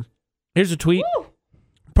couple of them. Here's a tweet. Woo.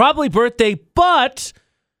 Probably birthday, but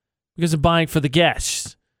because of buying for the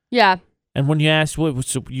guests. Yeah. And when you ask, what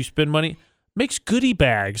so you spend money, makes goodie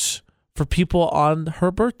bags for people on her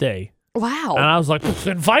birthday. Wow. And I was like,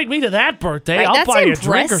 invite me to that birthday. Right, I'll that's buy you a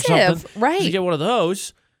drink or impressive. something. Right. You get one of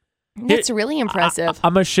those. That's really impressive.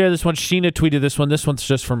 I'm going to share this one. Sheena tweeted this one. This one's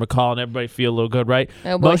just for McCall, and everybody feel a little good, right?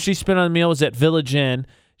 Oh, boy. Most she spent on the meal was at Village Inn.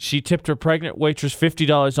 She tipped her pregnant waitress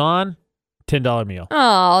 $50 on $10 meal.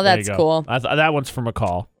 Oh, There you that's go. cool. That one's for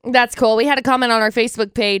McCall. That's cool. We had a comment on our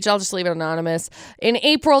Facebook page. I'll just leave it anonymous. In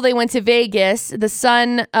April, they went to Vegas. The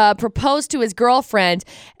son proposed to his girlfriend,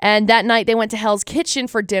 and that night they went to Hell's Kitchen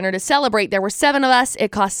for dinner to celebrate. There were 7 of us.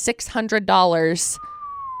 It cost $600.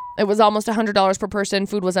 It was almost $100 per person.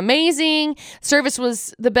 Food was amazing. Service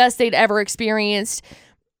was the best they'd ever experienced.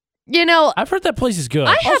 You know, I've heard that place is good.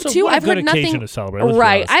 I have Also, too. what a I've good heard occasion nothing. to celebrate. Let's be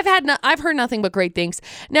Right. honest. I've heard nothing but great things.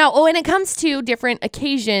 Now, when it comes to different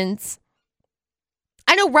occasions,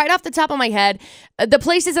 I know right off the top of my head, the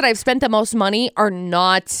places that I've spent the most money are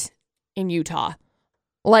not in Utah.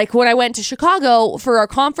 Like when I went to Chicago for our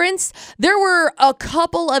conference, there were a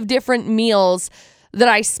couple of different meals that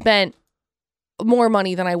I spent more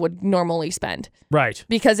money than I would normally spend Right.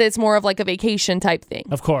 because it's more of like a vacation type thing.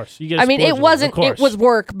 Of course. You get I mean, it wasn't, it was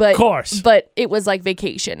work, but, Of course. but it was like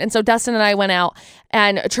vacation. And so Dustin and I went out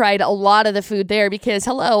and tried a lot of the food there because,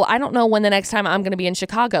 hello, I don't know when the next time I'm going to be in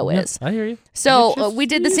Chicago is. I hear you. So You just- we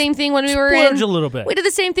did the you same thing when we were splurge in, a little bit. we did the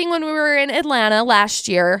same thing when we were in Atlanta last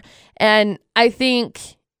year. And I think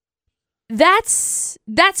that's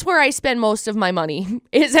where I spend most of my money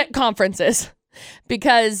is at conferences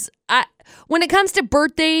because when it comes to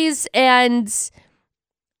birthdays and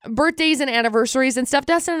anniversaries and stuff,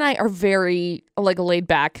 Dustin and I are very like laid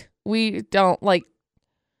back. We don't like,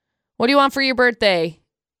 what do you want for your birthday?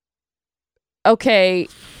 Okay,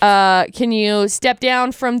 can you step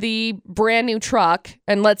down from the brand new truck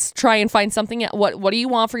and let's try and find something. What do you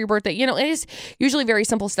want for your birthday? You know, it is usually very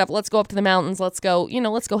simple stuff. Let's go up to the mountains. Let's go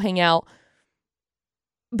hang out.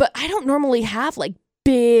 But I don't normally have like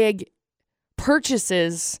big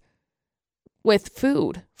purchases with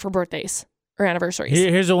food for birthdays or anniversaries.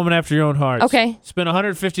 Here's a woman after your own heart. Okay. Spend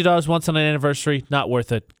 $150 once on an anniversary. Not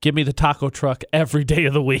worth it. Give me the taco truck every day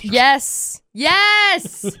of the week. Yes.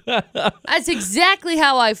 Yes. That's exactly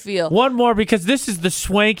how I feel. One more, because this is the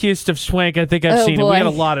swankiest of swank I think I've seen. boy. And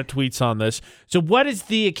we got a lot of tweets on this. So what is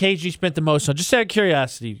the occasion you spent the most on? Just out of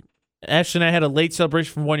curiosity. Ashley and I had a late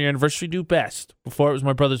celebration for 1 year anniversary. Do best. Before it was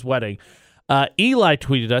my brother's wedding. Eli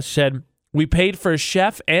tweeted us, said, we paid for a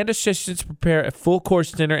chef and assistants to prepare a full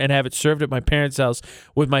course dinner and have it served at my parents' house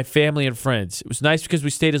with my family and friends. It was nice because we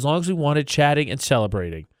stayed as long as we wanted, chatting and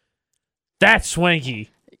celebrating. That's swanky.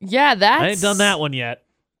 Yeah, I ain't done that one yet.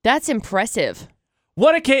 That's impressive.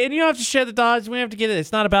 What occasion? And you don't have to share the thoughts. We don't have to get it.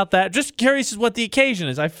 It's not about that. Just curious as what the occasion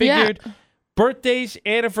is. I figured birthdays,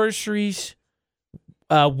 anniversaries,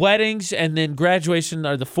 weddings, and then graduation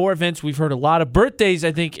are the 4 events we've heard a lot of. Birthdays,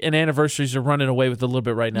 I think, and anniversaries are running away with a little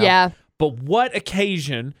bit right now. Yeah. But what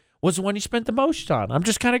occasion was the one you spent the most on? I'm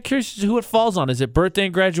just kind of curious as to who it falls on. Is it birthday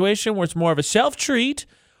and graduation, where it's more of a self-treat,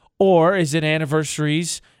 or is it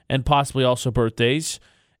anniversaries and possibly also birthdays,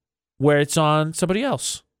 where it's on somebody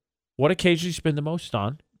else? What occasion you spend the most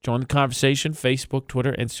on? Join the conversation, Facebook,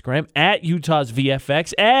 Twitter, Instagram, at Utah's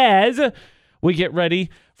VFX, as we get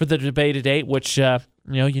ready for the debate today, which, you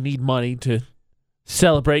need money to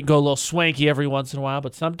celebrate and go a little swanky every once in a while,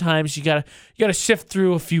 but sometimes you gotta sift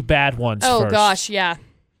through a few bad ones first. Oh, gosh, yeah.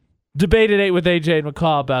 Debate at 8 with AJ and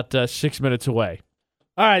McCall, about 6 minutes away.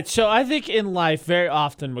 All right, so I think in life, very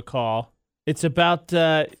often, McCall, it's about,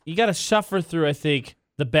 you got to suffer through, I think,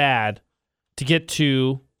 the bad to get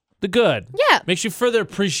to the good. Yeah. Makes you further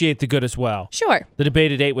appreciate the good as well. Sure. The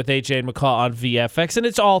debate at 8 with AJ and McCall on VFX, and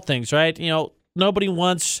it's all things, right? Nobody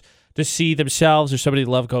wants to see themselves or somebody they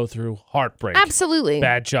love go through heartbreak. Absolutely.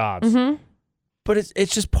 Bad jobs. Mm-hmm. But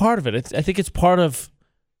it's just part of it. I think it's part of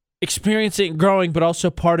experiencing and growing, but also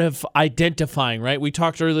part of identifying, right? We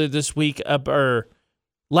talked earlier this week, or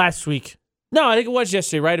last week. No, I think it was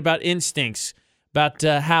yesterday, right? About instincts, about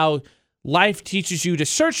how life teaches you to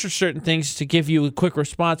search for certain things to give you a quick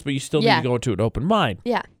response, but you still need to go into an open mind.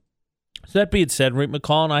 Yeah. So that being said,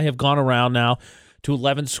 McCall and I have gone around now to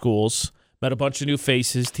 11 schools, met a bunch of new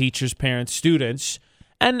faces, teachers, parents, students,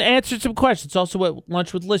 and answered some questions. It's also what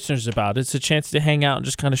Lunch with Listeners is about. It's a chance to hang out and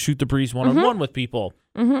just kind of shoot the breeze one-on-one with people.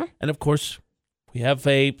 Mm-hmm. And, of course, we have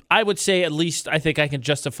I would say at least I think I can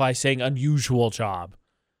justify saying unusual job.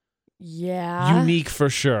 Yeah. Unique for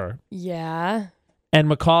sure. Yeah. And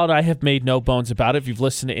McCall and I have made no bones about it. If you've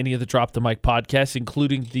listened to any of the Drop the Mic podcasts,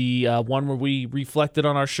 including the one where we reflected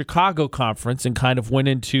on our Chicago conference and kind of went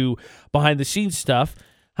into behind-the-scenes stuff,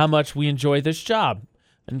 how much we enjoy this job.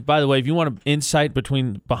 And by the way, if you want an insight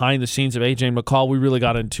between behind the scenes of AJ and McCall, we really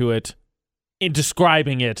got into it in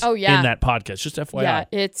describing it in that podcast. Just FYI. Yeah,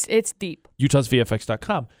 it's deep.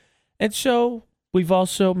 UtahsVFX.com. And so we've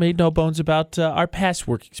also made no bones about our past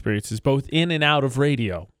work experiences, both in and out of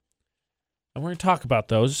radio. And we're going to talk about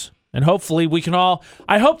those. And hopefully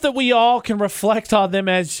I hope that we all can reflect on them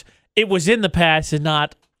as it was in the past and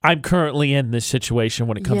not I'm currently in this situation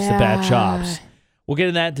when it comes to bad jobs. We'll get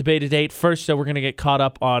in that debate at 8. First, though, we're going to get caught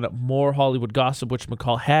up on more Hollywood gossip, which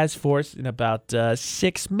McCall has for us in about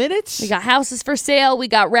 6 minutes. We got houses for sale. We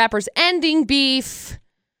got rappers ending beef.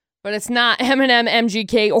 But it's not Eminem,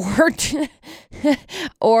 MGK,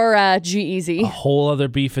 or G-Eazy. A whole other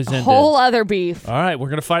beef is ended. A whole other beef. All right, we're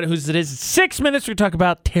going to find out whose it is. In 6 minutes, we're going to talk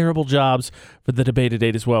about terrible jobs for the debate at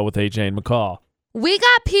 8 as well with AJ and McCall. We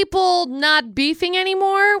got people not beefing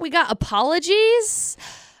anymore. We got apologies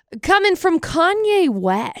coming from Kanye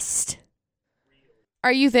West.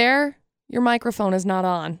 Are you there? Your microphone is not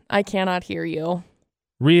on. I cannot hear you.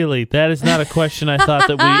 Really? That is not a question I thought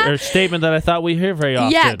that or statement that I thought we hear very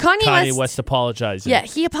often. Yeah, Kanye West apologizing. Yeah,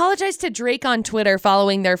 he apologized to Drake on Twitter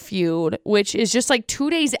following their feud, which is just like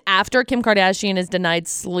 2 days after Kim Kardashian is denied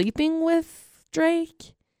sleeping with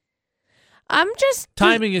Drake.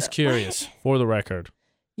 Timing is curious, for the record.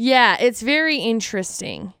 Yeah, it's very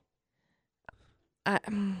interesting. I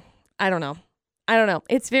don't know.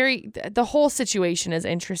 The whole situation is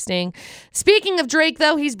interesting. Speaking of Drake,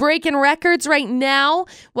 though, he's breaking records right now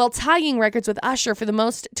while tying records with Usher for the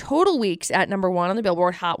most total weeks at number 1 on the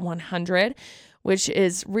Billboard Hot 100, which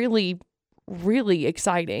is really, really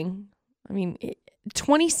exciting. I mean,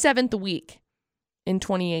 27th week in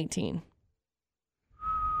 2018.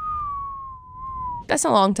 That's a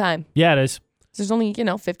long time. Yeah, it is. There's only,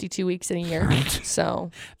 52 weeks in a year. So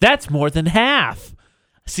that's more than half.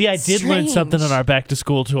 See, I did learn something on our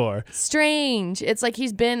back-to-school tour. Strange. It's like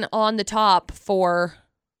he's been on the top for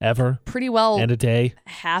ever pretty well and a day,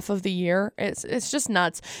 half of the year. It's just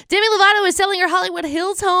nuts. Demi Lovato is selling her Hollywood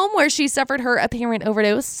Hills home where she suffered her apparent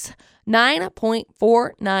overdose.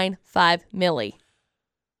 $9.495 milli.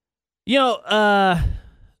 I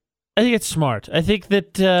think it's smart. I think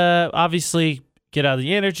that obviously get out of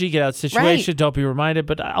the energy, get out of the situation, don't be reminded.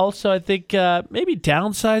 But also, I think maybe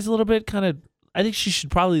downsize a little bit. I think she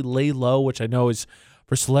should probably lay low, which I know is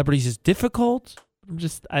for celebrities is difficult.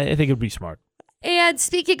 I think it would be smart. And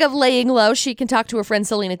speaking of laying low, she can talk to her friend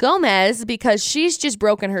Selena Gomez because she's just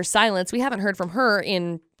broken her silence. We haven't heard from her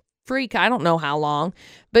in I don't know how long,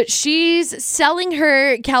 but she's selling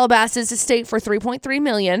her Calabasas estate for $3.3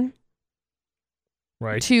 million.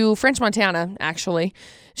 Right. To French Montana, actually.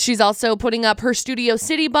 She's also putting up her Studio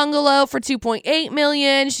City bungalow for $2.8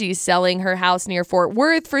 million. She's selling her house near Fort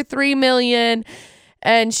Worth for $3 million.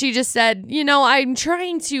 And she just said, I'm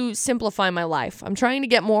trying to simplify my life. I'm trying to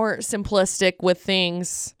get more simplistic with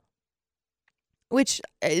things, which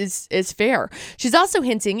is fair. She's also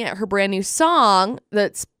hinting at her brand new song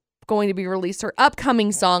that's going to be released, her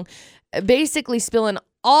upcoming song, basically spilling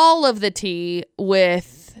all of the tea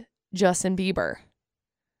with Justin Bieber.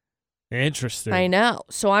 Interesting. I know.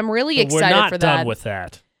 So I'm really excited for that. We're not done with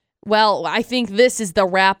that. Well, I think this is the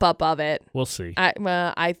wrap-up of it. We'll see.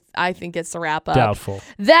 I think it's the wrap-up. Doubtful.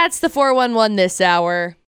 That's the 411 this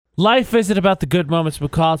hour. Life isn't about the good moments,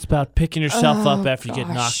 McCall. It's about picking yourself up after you get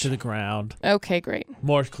knocked to the ground. Okay, great.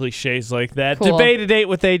 More cliches like that. Cool. Debate at 8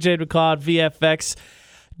 with AJ and McCall at VFX.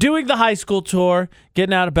 Doing the high school tour,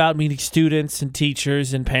 getting out about meeting students and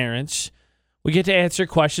teachers and parents. We get to answer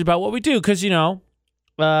questions about what we do because,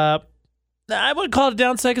 I wouldn't call it a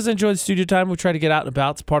downside because I enjoy the studio time. We try to get out and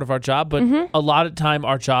about. It's part of our job. But a lot of time,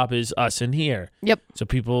 our job is us in here. Yep. So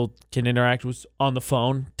people can interact with on the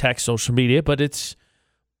phone, text, social media, but it's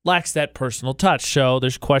lacks that personal touch. So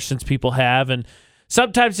there's questions people have. And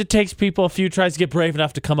sometimes it takes people a few tries to get brave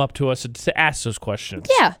enough to come up to us and to ask those questions.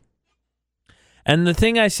 Yeah. And the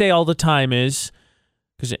thing I say all the time is,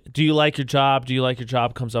 because do you like your job? Do you like your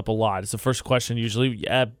job comes up a lot. It's the first question usually.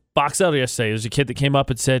 Box Elder yesterday, there was a kid that came up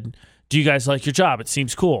and said, do you guys like your job? It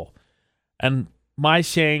seems cool. And my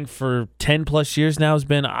saying for 10 plus years now has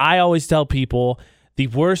been, I always tell people the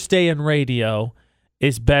worst day in radio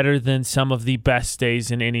is better than some of the best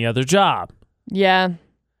days in any other job. Yeah.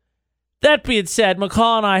 That being said,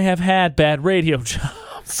 McCall and I have had bad radio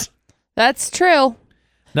jobs. That's true.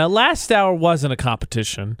 Now, last hour wasn't a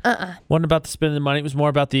competition. Wasn't about the spending the money. It was more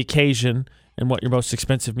about the occasion and what your most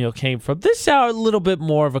expensive meal came from. This hour, a little bit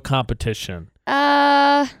more of a competition.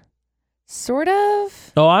 Sort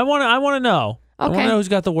of. Oh, I want to know. Okay. I want to know who's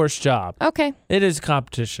got the worst job. Okay. It is a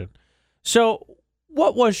competition. So,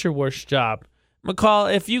 what was your worst job?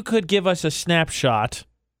 McCall, if you could give us a snapshot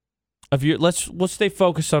of your, let's stay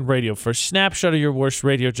focused on radio first. Snapshot of your worst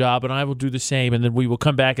radio job, and I will do the same, and then we will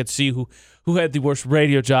come back and see who had the worst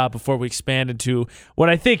radio job before we expand into what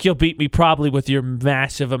I think you'll beat me probably with your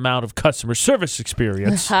massive amount of customer service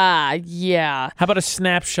experience. Yeah. How about a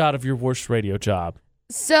snapshot of your worst radio job?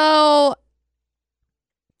 So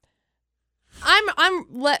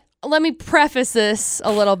let me preface this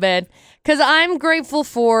a little bit because I'm grateful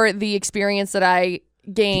for the experience that I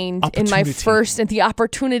gained in my first and the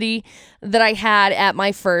opportunity that I had at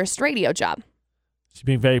my first radio job. She's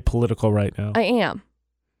being very political right now. I am.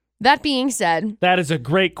 That being said, that is a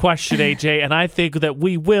great question, AJ, and I think that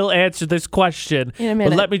we will answer this question in a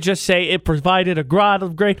minute. But let me just say it provided a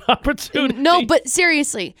great opportunity. No, but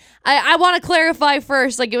seriously, I want to clarify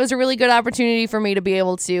first. Like, it was a really good opportunity for me to be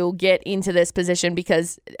able to get into this position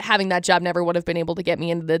because having that job never would have been able to get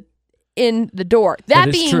me in the door.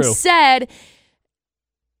 That being true. said,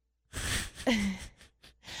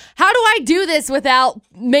 how do I do this without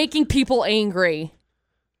making people angry?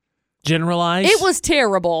 Generalize? It was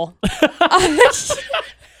terrible. How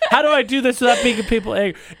do I do this without making people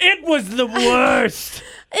angry? It was the worst.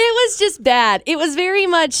 It was just bad. It was very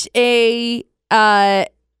much a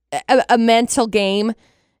mental game,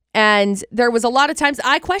 and there was a lot of times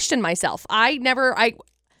I questioned myself.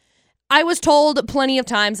 I was told plenty of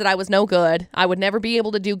times that I was no good. I would never be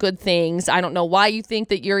able to do good things. I don't know why you think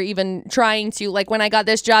that you're even trying to, like when I got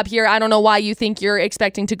this job here, I don't know why you think you're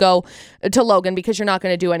expecting to go to Logan because you're not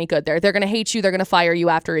going to do any good there. They're going to hate you. They're going to fire you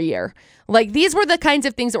after a year. Like, these were the kinds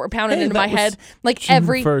of things that were pounded into my head like June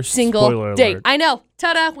every 1st, single day. alert. I know.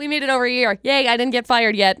 Ta-da. We made it over a year. Yay. I didn't get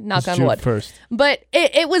fired yet. Knock on June wood. 1st. But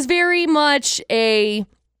it was very much it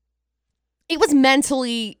was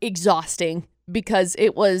mentally exhausting because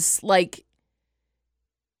it was like,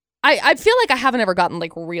 I feel like I haven't ever gotten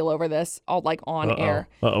like real over this all like on air.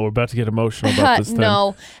 We're about to get emotional about this thing.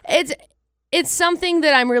 No, it's something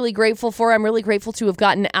that I'm really grateful for. I'm really grateful to have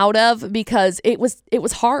gotten out of because it was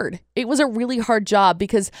hard. It was a really hard job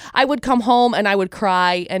because I would come home and I would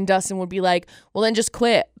cry and Dustin would be like, well, then just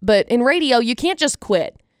quit. But in radio, you can't just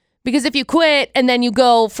quit because if you quit and then you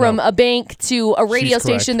go from a bank to a radio She's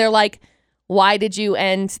correct. station, they're like, Why did you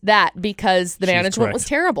end that? Because the She's management was correct.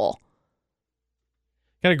 terrible.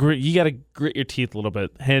 You gotta grit your teeth a little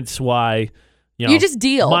bit. Hence why, You just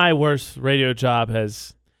deal. My worst radio job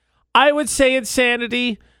has, I would say,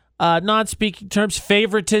 insanity, non-speaking terms,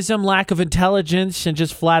 favoritism, lack of intelligence, and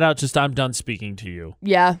just flat out just I'm done speaking to you.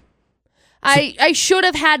 Yeah. I should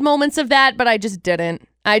have had moments of that, but I just didn't.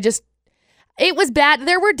 It was bad.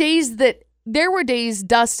 There were days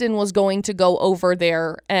Dustin was going to go over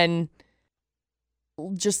there and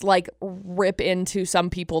just like rip into some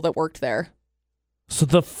people that worked there. So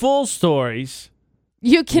the full stories,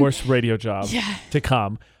 You can worst radio job to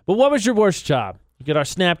come. But what was your worst job? You get our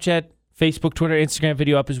Snapchat, Facebook, Twitter, Instagram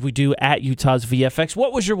video up as we do at Utah's VFX.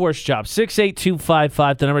 What was your worst job?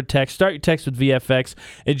 68255, the number to text. Start your text with VFX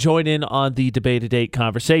and join in on the Debate at 8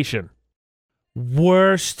 conversation.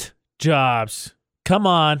 Worst jobs. Come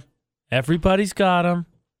on. Everybody's got them.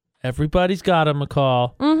 Everybody's got them,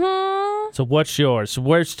 McCall. Mm-hmm. So what's yours? So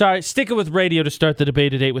we're sticking with radio to start the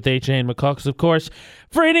Debate at 8 with AJ and McCall, because, of course,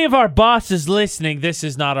 for any of our bosses listening, this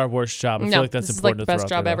is not our worst job. I feel like that's this important is like the to best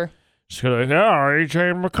throw out job there, ever. though. Just gonna like,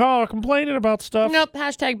 AJ and McCall are complaining about stuff. Nope.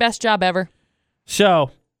 Hashtag best job ever.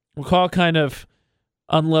 So McCall kind of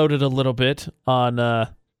unloaded a little bit on.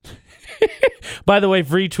 By the way,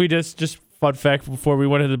 retweet us. Just fun fact before we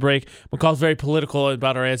went into the break. McCall's very political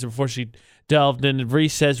about her answer before she delved in. And Bree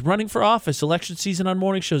says, running for office, election season on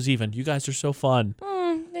morning shows even. You guys are so fun.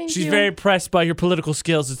 Thank She's you. very impressed by your political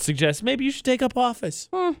skills and suggests maybe you should take up office.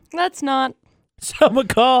 That's not. So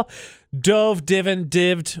McCall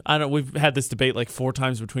dived. I don't. We've had this debate like 4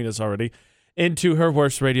 times between us already. Into her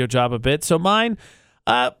worst radio job a bit. So mine,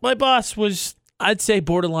 my boss was, I'd say,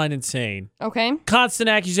 borderline insane. Okay. Constant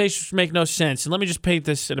accusations make no sense. And let me just paint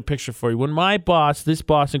this in a picture for you. When my boss, this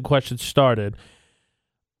boss in question, started,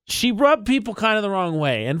 she rubbed people kind of the wrong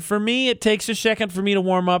way. And for me, it takes a second for me to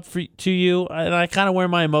warm up to you. And I kind of wear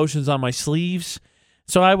my emotions on my sleeves.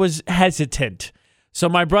 So I was hesitant. So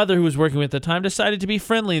my brother, who was working with at the time, decided to be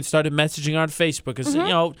friendly and started messaging on Facebook. Because,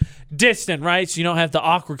 distant, right? So you don't have the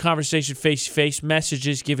awkward conversation face-to-face.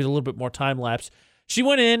 Messages give it a little bit more time lapse. She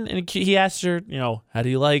went in and he asked her, how do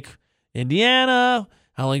you like Indiana?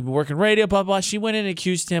 How long you been working radio, blah, blah. She went in and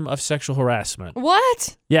accused him of sexual harassment.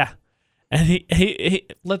 What? Yeah. And he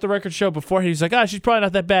let the record show before. He was like, she's probably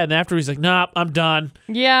not that bad. And after he's like, nah, I'm done.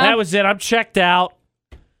 Yeah. That was it. I'm checked out.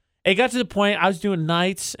 It got to the point I was doing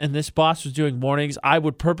nights and this boss was doing mornings. I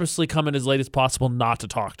would purposely come in as late as possible not to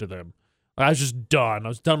talk to them. I was just done. I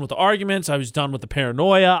was done with the arguments. I was done with the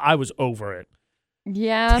paranoia. I was over it.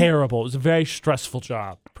 Yeah. Terrible. It was a very stressful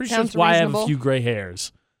job. Pretty sure Sounds that's why I have a reasonable. few gray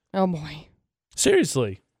hairs. Oh boy.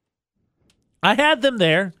 Seriously. I had them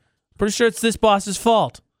there. Pretty sure it's this boss's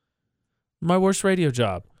fault. My worst radio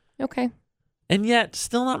job. Okay. And yet,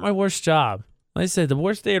 still not my worst job. Like I said, the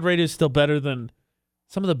worst day at radio is still better than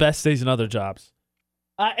some of the best days in other jobs.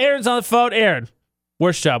 Aaron's on the phone. Aaron,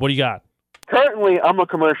 worst job. What do you got? Currently, I'm a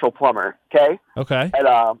commercial plumber, okay? Okay. And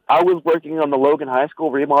I was working on the Logan High School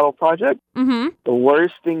remodel project. Mm-hmm. The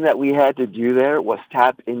worst thing that we had to do there was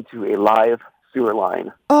tap into a live sewer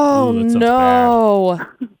line. Oh, Ooh, that sounds no.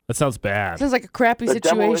 That sounds bad. Sounds like a crappy The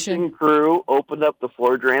situation. demolition crew opened up the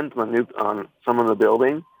floor drains on some of the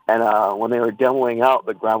building, and when they were demoing out,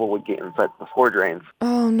 the gravel would get inside the floor drains.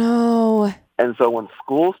 Oh, no. And so when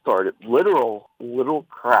school started, little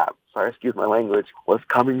crap, sorry, excuse my language, was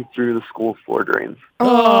coming through the school floor drains.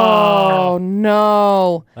 Oh,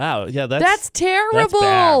 no. Wow. Yeah, That's terrible.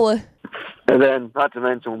 bad. And then, not to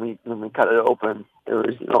mention, when we cut it open, there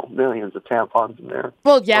was, millions of tampons in there.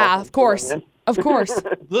 Well, yeah, of course. Of course.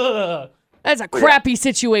 Ugh. That's a crappy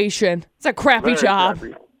situation. It's a crappy Very job.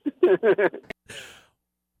 crappy.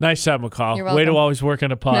 Nice job, McCall. You're Way to welcome. always work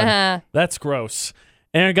on a pun. That's gross.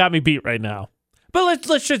 Aaron got me beat right now. But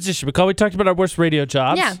let's transition, McCall. We talked about our worst radio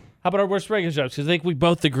jobs. Yeah. How about our worst radio jobs? Because I think we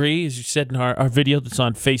both agree, as you said in our video that's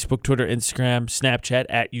on Facebook, Twitter, Instagram, Snapchat,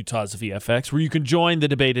 at Utah's VFX, where you can join the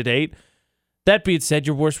debate at 8. That being said,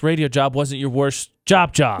 your worst radio job wasn't your worst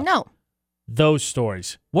job. No. Those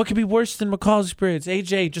stories. What could be worse than McCall's experience?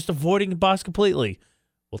 AJ just avoiding the boss completely.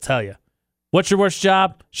 We'll tell you. What's your worst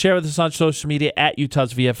job? Share with us on social media at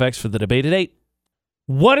Utah's VFX for the debate at 8.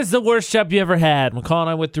 What is the worst job you ever had? McCall and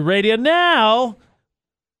I went through radio. Now,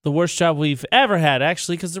 the worst job we've ever had,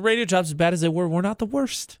 actually, because the radio jobs, as bad as they were not the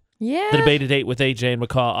worst. Yeah. The debate at 8 with AJ and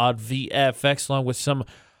McCall on VFX, along with some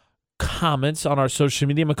comments on our social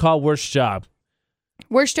media. McCall, worst job.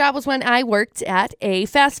 Worst job was when I worked at a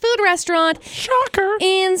fast food restaurant. Shocker.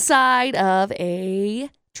 Inside of a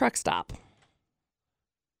truck stop.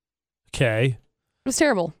 Okay. It was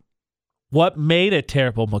terrible. What made it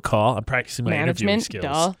terrible, McCall? I'm practicing my interviewing Management, skills.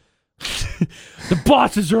 duh. The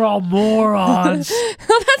bosses are all morons.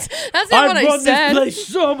 that's not what I said. I run this place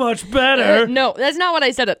so much better. No, that's not what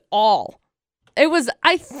I said at all. It was,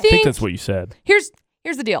 I think that's what you said. Here's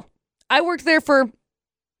the deal. I worked there for,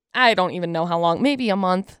 I don't even know how long, maybe a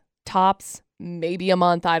month tops, maybe a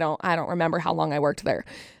month. I don't remember how long I worked there.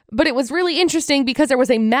 But it was really interesting because there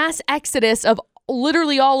was a mass exodus of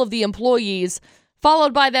literally all of the employees,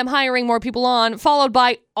 followed by them hiring more people on, followed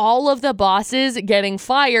by all of the bosses getting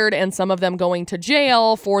fired and some of them going to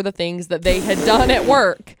jail for the things that they had done at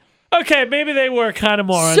work. Okay, maybe they were kind of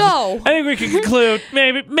morons. So, I think we can conclude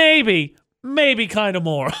maybe kind of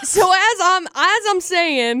morons. So as I'm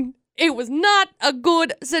saying, it was not a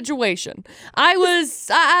good situation. I was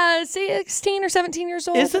 16 or 17 years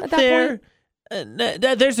old at that point.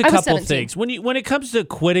 There's a couple things when it comes to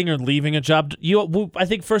quitting or leaving a job. I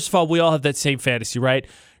think first of all we all have that same fantasy, right?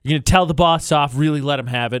 You're gonna tell the boss off, really let him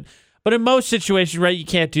have it. But in most situations, right, you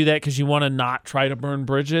can't do that because you want to not try to burn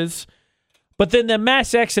bridges. But then the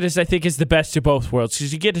mass exodus, I think, is the best of both worlds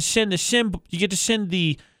because you get to send the signal,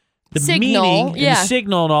 meaning and the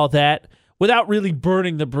signal and all that without really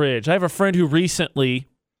burning the bridge. I have a friend who recently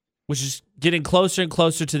was just getting closer and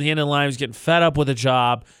closer to the end of the line, was getting fed up with a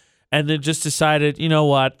job. And then just decided, you know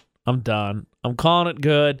what? I'm done. I'm calling it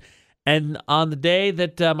good. And on the day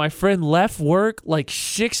that my friend left work, like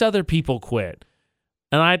 6 other people quit.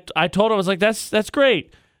 And I told him, I was like, that's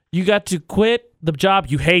great. You got to quit the job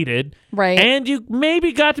you hated. Right. And you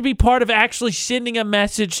maybe got to be part of actually sending a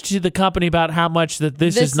message to the company about how much that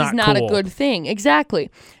this is not cool. a good thing. Exactly.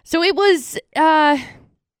 So it was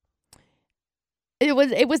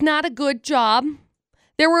not a good job.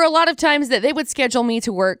 There were a lot of times that they would schedule me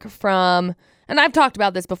to work from, and I've talked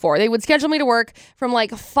about this before, they would schedule me to work from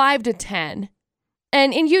like 5 to 10.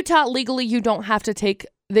 And in Utah, legally, they don't have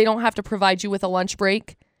to provide you with a lunch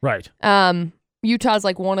break. Right. Utah's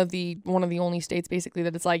like one of the only states basically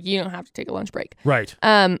that it's like you don't have to take a lunch break. Right.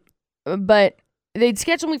 But they'd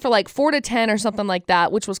schedule me for like 4 to 10 or something like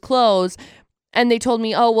that, which was close. And they told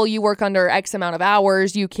me, oh, well, you work under X amount of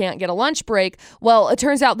hours, you can't get a lunch break. Well, it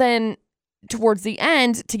turns out then towards the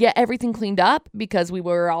end, to get everything cleaned up, because we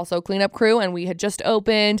were also cleanup crew and we had just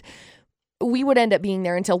opened, we would end up being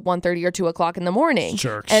there until 1:30 or 2 o'clock in the morning.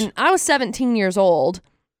 Jerks. And I was 17 years old,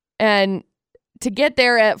 and to get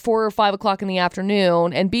there at 4 or 5 o'clock in the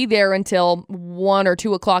afternoon and be there until 1 or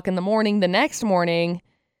 2 o'clock in the morning the next morning.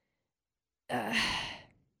 Yeah,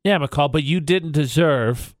 McCall, but you didn't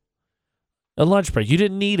deserve a lunch break. You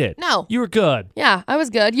didn't need it. No. You were good. Yeah, I was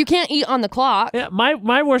good. You can't eat on the clock. Yeah,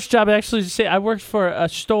 my worst job actually is I worked for a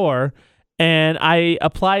store and I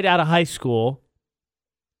applied out of high school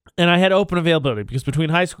and I had open availability because between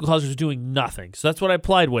high school and college I was doing nothing. So that's what I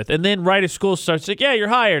applied with. And then right as school starts, like, yeah, you're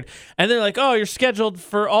hired. And they're like, oh, you're scheduled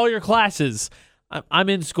for all your classes. I'm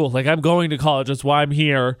in school. Like, I'm going to college. That's why I'm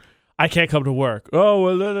here. I can't come to work.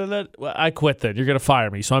 Oh, well, I quit then. You're going to fire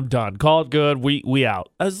me, so I'm done. Call it good. We out.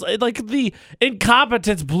 I was like, the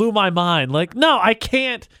incompetence blew my mind. Like, no, I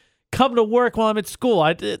can't come to work while I'm at school.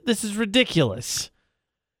 This is ridiculous.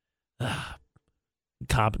 You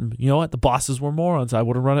know what? The bosses were morons. I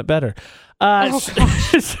would have run it better.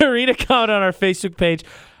 Serena commented on our Facebook page.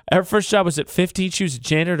 Her first job was at 15. She was a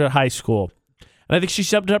janitor at high school. And I think she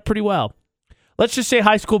summed it up pretty well. Let's just say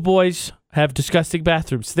high school boys have disgusting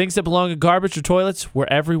bathrooms. Things that belong in garbage or toilets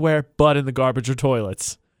were everywhere but in the garbage or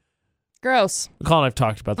toilets. Gross. McCall and I've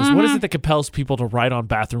talked about this. What is it that compels people to write on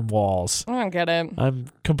bathroom walls? I don't get it. I'm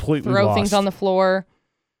completely Throw lost. things on the floor.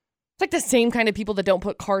 It's like the same kind of people that don't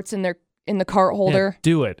put carts in the cart holder. Yeah,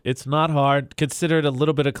 do it. It's not hard. Consider it a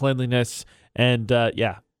little bit of cleanliness and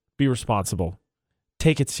be responsible.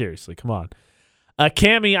 Take it seriously. Come on.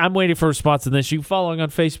 Cammie, I'm waiting for a response to this. You can follow on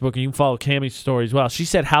Facebook and you can follow Cammie's story as well. She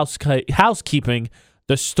said housekeeping,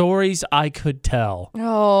 the stories I could tell.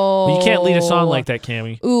 Oh. Well, you can't lead us on like that,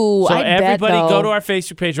 Cammie. Ooh, so I everybody bet, go to our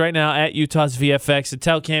Facebook page right now at Utah's VFX and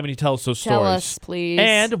tell Cammie to tell us those stories. Tell us, please.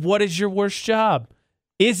 And what is your worst job?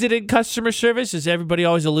 Is it in customer service, as everybody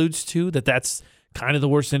always alludes to, that's kind of the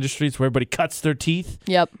worst industry? It's where everybody cuts their teeth.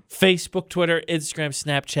 Yep. Facebook, Twitter, Instagram,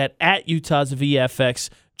 Snapchat, at Utah's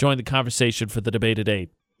VFX. Join the conversation for the debate at 8.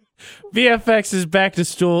 VFX is back to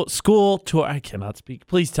school tour. I cannot speak.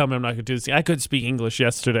 Please tell me I'm not going to do this. I couldn't speak English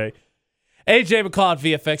yesterday. AJ McCall at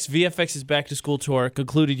VFX. VFX is back to school tour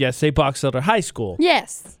concluded yesterday, Box Elder High School.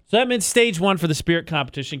 Yes. So that means stage 1 for the spirit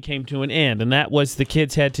competition came to an end, and that was the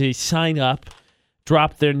kids had to sign up,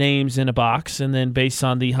 drop their names in a box, and then based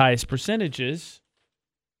on the highest percentages,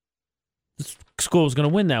 the school was going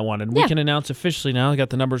to win that one. And we can announce officially now. I got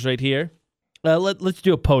the numbers right here. Let's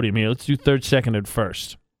do a podium here. Let's do third, second, and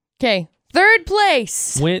first. Okay. Third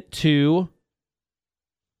place went to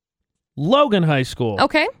Logan High School.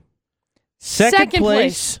 Okay. Second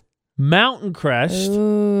place, Mountain Crest.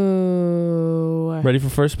 Ooh. Ready for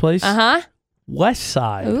first place? Uh-huh. West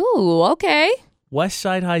Side. Ooh, okay. West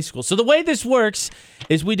Side High School. So the way this works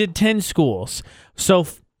is we did 10 schools. So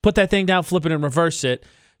put that thing down, flip it, and reverse it.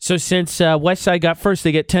 So since West Side got first,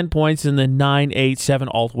 they get 10 points, and then 9, 8, 7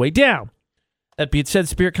 all the way down. That being said,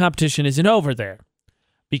 spirit competition isn't over there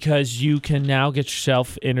because you can now get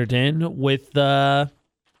yourself entered in with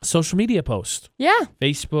social media posts. Yeah.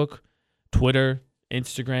 Facebook, Twitter,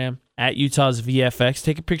 Instagram, at Utah's VFX.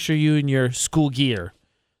 Take a picture of you in your school gear.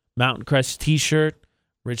 Mountain Crest t-shirt,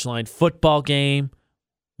 Ridgeline football game,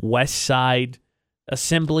 West Side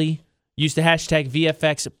Assembly. Use the hashtag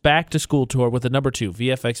VFX Back to School Tour with the number 2.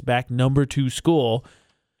 VFX Back number 2 school.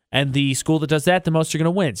 And the school that does that, the most you're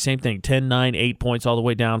going to win. Same thing, 10, 9, 8 points all the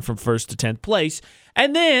way down from 1st to 10th place.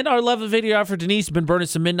 And then our love of videographer Denise has been burning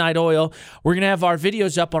some midnight oil. We're going to have our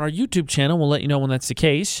videos up on our YouTube channel. We'll let you know when that's the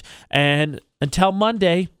case. And until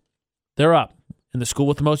Monday, they're up. And the school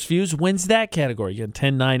with the most views wins that category. Again,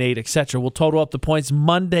 10, 9, 8, etc. We'll total up the points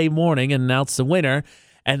Monday morning and announce the winner.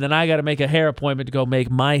 And then I got to make a hair appointment to go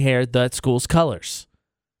make my hair that school's colors.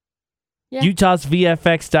 Yeah.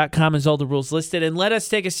 UtahsVFX.com is all the rules listed. And let us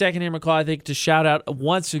take a second here, McCall, I think, to shout out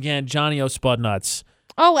once again Johnny O. Spudnuts.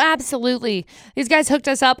 Oh, absolutely. These guys hooked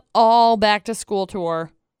us up all back to school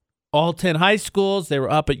tour. All 10 high schools. They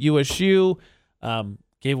were up at USU.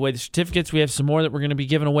 Gave away the certificates. We have some more that we're going to be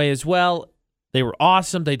giving away as well. They were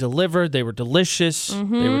awesome. They delivered. They were delicious.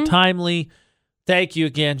 They were timely. Thank you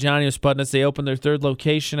again, Johnny O. Spudnuts. They opened their 3rd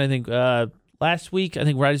location, I think, last week. I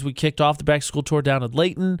think right as we kicked off the back to school tour down at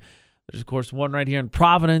Layton. There's, of course, one right here in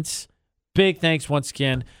Providence. Big thanks once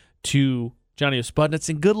again to Johnny O. Spudnuts,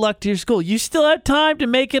 and good luck to your school. You still have time to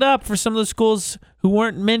make it up for some of the schools who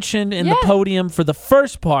weren't mentioned in the podium for the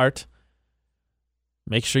first part.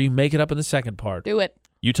 Make sure you make it up in the second part. Do it.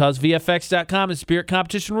 UtahsVFX.com and Spirit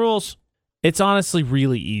Competition Rules. It's honestly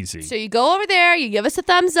really easy. So you go over there, you give us a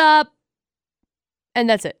thumbs up, and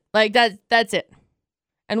that's it. Like, that's it.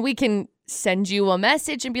 And we can send you a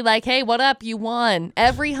message and be like, hey, what up? You won.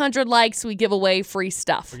 Every 100 likes, we give away free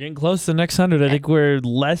stuff. We're getting close to the next 100. I think we're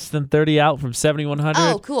less than 30 out from 7,100.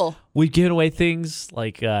 Oh, cool. We've given away things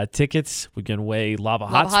like tickets. We've given away Lava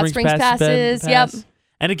Hot Springs passes. Yep.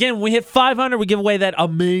 And again, when we hit 500, we give away that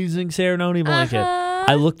amazing ceremony blanket.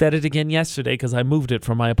 I looked at it again yesterday because I moved it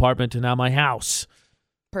from my apartment to now my house.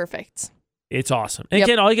 Perfect. It's awesome. And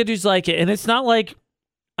again, all you got to do is like it. And it's not like,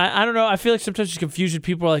 I don't know, I feel like sometimes there's confusion.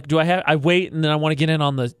 People are like, I wait and then I want to get in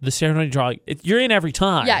on the ceremony drawing. You're in every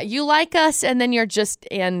time. Yeah, you like us and then you're just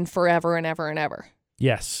in forever and ever and ever.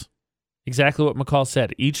 Yes. Exactly what McCall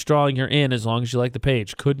said. Each drawing you're in as long as you like the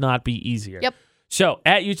page. Could not be easier. Yep. So,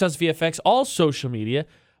 at Utah's VFX, all social media,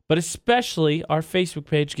 but especially our Facebook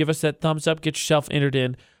page. Give us that thumbs up. Get yourself entered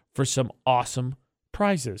in for some awesome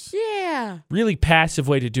prizes. Yeah. Really passive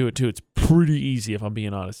way to do it, too. It's pretty easy, if I'm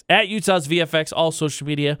being honest. At Utah's VFX, all social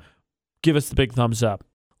media. Give us the big thumbs up.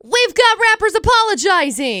 We've got rappers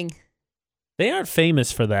apologizing. They aren't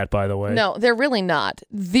famous for that, by the way. No, they're really not.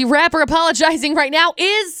 The rapper apologizing right now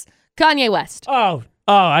is Kanye West. Oh,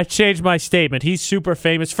 I changed my statement. He's super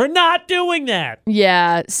famous for not doing that.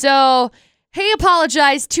 Yeah, so he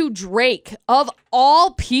apologized to Drake, of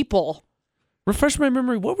all people. Refresh my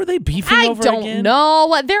memory. What were they beefing over again? I don't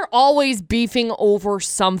know. They're always beefing over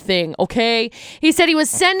something, okay? He said he was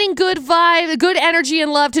sending good vibe, good energy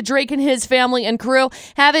and love to Drake and his family and crew.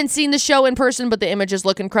 Haven't seen the show in person, but the images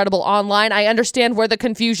look incredible online. I understand where the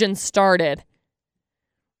confusion started.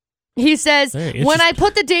 He says, when I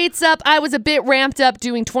put the dates up, I was a bit ramped up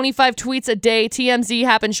doing 25 tweets a day. TMZ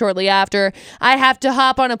happened shortly after. I have to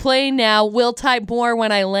hop on a plane now. Will type more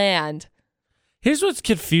when I land. Here's what's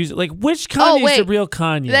confusing. Like, which Kanye is the real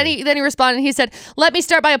Kanye? Then he responded. He said, let me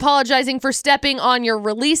start by apologizing for stepping on your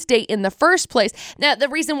release date in the first place. Now, the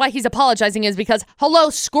reason why he's apologizing is because, hello,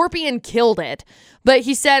 Scorpion killed it. But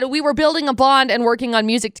he said, we were building a bond and working on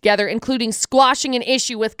music together, including squashing an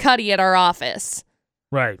issue with Cudi at our office.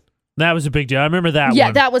 Right. That was a big deal. I remember that one.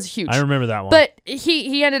 Yeah, that was huge. I remember that one. But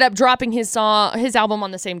he ended up dropping his album on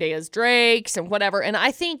the same day as Drake's and whatever. And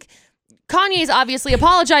I think Kanye is obviously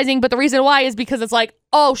apologizing, but the reason why is because it's like,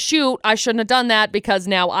 oh, shoot, I shouldn't have done that because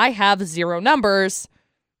now I have 0 numbers.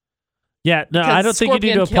 Yeah, no, I don't think you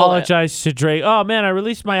need to apologize to Drake. Oh, man, I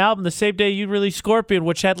released my album the same day you released Scorpion,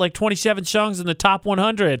 which had like 27 songs in the top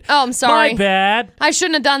 100. Oh, I'm sorry. My bad. I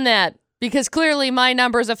shouldn't have done that because clearly my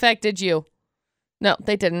numbers affected you. No,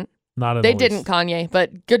 they didn't. Not in They the didn't, least. Kanye,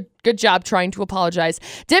 but good job trying to apologize.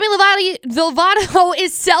 Demi Lovato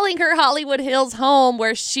is selling her Hollywood Hills home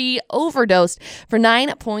where she overdosed for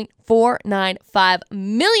 $9.495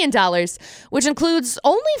 million, which includes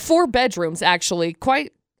only 4 bedrooms, actually.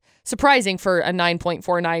 Quite surprising for a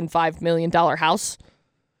 $9.495 million house.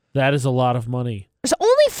 That is a lot of money. There's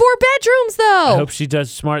only 4 bedrooms, though. I hope she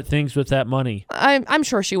does smart things with that money. I'm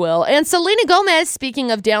sure she will. And Selena Gomez,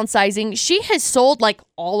 speaking of downsizing, she has sold like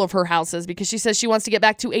all of her houses because she says she wants to get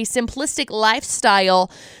back to a simplistic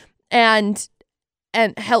lifestyle and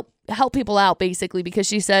help people out, basically, because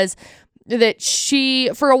she says that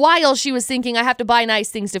for a while she was thinking, I have to buy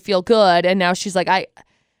nice things to feel good, and now she's like,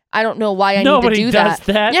 I don't know why I need to do that. Nobody does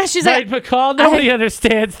that. Yeah, she's right, like, McCall? Nobody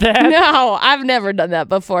understands that. No, I've never done that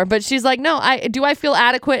before. But she's like, no, I feel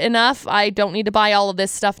adequate enough? I don't need to buy all of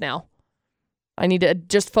this stuff now. I need to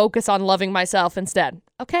just focus on loving myself instead.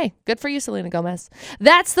 Okay, good for you, Selena Gomez.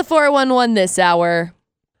 That's the 411 this hour.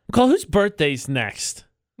 McCall, whose birthday's next?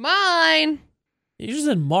 Mine. Yours is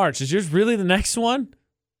in March. Is yours really the next one?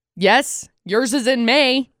 Yes, yours is in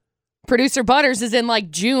May. Producer Butters is in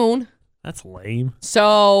like June. That's lame.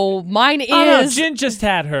 So mine is. Oh, no, Jen just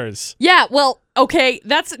had hers. Yeah, well, okay,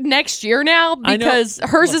 that's next year now because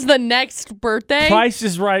hers is the next birthday. Price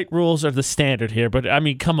is Right rules are the standard here, but I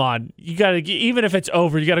mean, come on. You got to, even if it's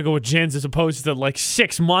over, you got to go with Jen's as opposed to like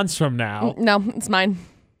 6 months from now. No, it's mine.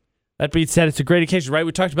 That being said, it's a great occasion, right?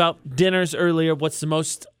 We talked about dinners earlier. What's the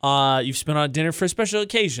most you've spent on dinner for a special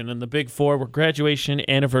occasion? And the big 4 were graduation,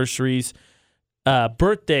 anniversaries,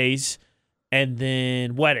 birthdays, and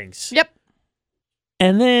then weddings. Yep.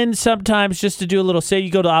 And then sometimes just to do a little, say you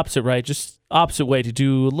go to opposite, right? Just opposite way to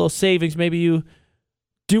do a little savings. Maybe you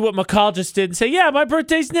do what McCall just did and say, yeah, my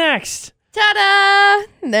birthday's next. Ta-da!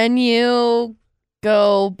 Then you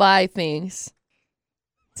go buy things.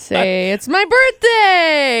 Say, it's my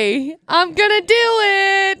birthday! I'm gonna do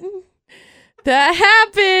it! That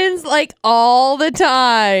happens like all the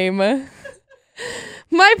time. My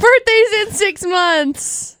birthday's in 6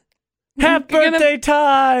 months. Happy birthday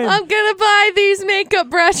time! I'm gonna buy these makeup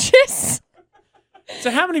brushes. So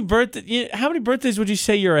how many birthdays would you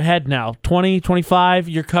say you're ahead now? 20, 25?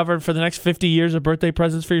 You're covered for the next 50 years of birthday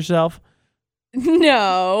presents for yourself?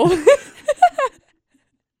 No.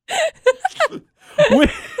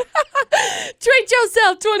 Treat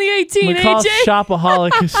yourself 2018, McCall's AJ.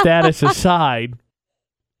 shopaholic status aside,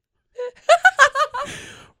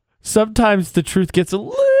 sometimes the truth gets a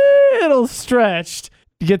little stretched.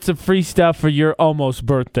 You get some free stuff for your almost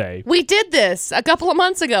birthday. We did this a couple of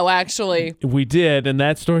months ago, actually. We did, and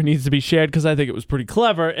that story needs to be shared because I think it was pretty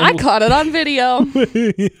clever. And I caught it on video. We're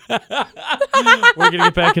going to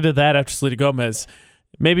get back into that after Selena Gomez.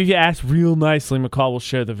 Maybe if you ask real nicely, McCall will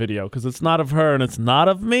share the video because it's not of her and it's not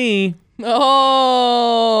of me.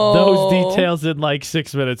 Oh. Those details in like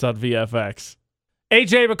 6 minutes on VFX.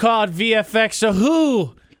 AJ McCall on VFX. So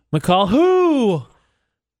who, McCall, who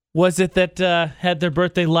was it that had their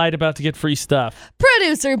birthday light about to get free stuff?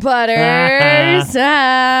 Producer Butters.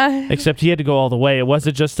 Except he had to go all the way. It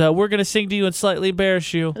wasn't just, we're going to sing to you and slightly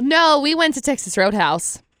embarrass you. No, we went to Texas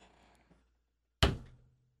Roadhouse.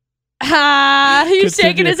 He's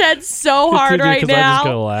shaking his head so hard right now. I'm just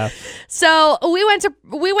gonna laugh. So we went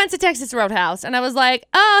to Texas Roadhouse, and I was like,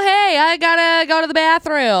 "Oh, hey, I gotta go to the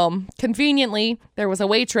bathroom." Conveniently, there was a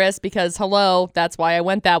waitress because hello, that's why I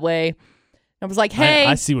went that way. I was like, "Hey,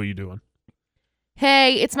 I see what you're doing.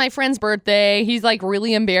 Hey, it's my friend's birthday. He's like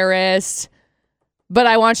really embarrassed, but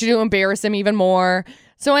I want you to embarrass him even more."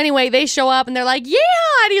 So anyway, they show up and they're like, "Yeah,"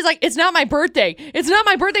 and he's like, "It's not my birthday. It's not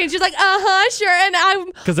my birthday." And she's like, "Sure." And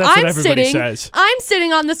because that's what everybody says. I'm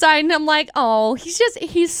sitting on the side and I'm like, "Oh,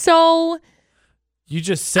 he's so." You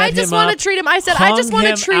just set him up. I just want to treat him. I said, "I just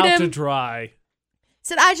want to treat him to dry."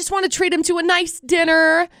 Said, "I just want to treat him to a nice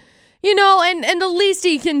dinner, and the least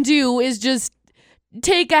he can do is just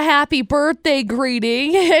take a happy birthday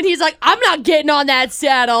greeting." And he's like, "I'm not getting on that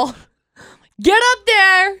saddle. Get up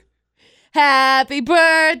there. Happy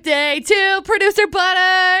birthday to Producer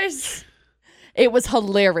Butters." It was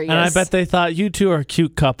hilarious. And I bet they thought, you two are a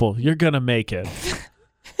cute couple. You're going to make it.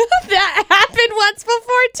 That happened once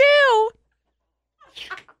before, too.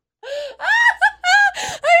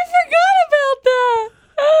 I forgot about that.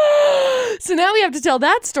 So now we have to tell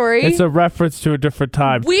that story. It's a reference to a different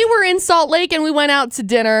time. We were in Salt Lake and we went out to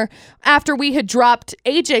dinner after we had dropped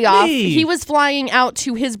AJ off. He was flying out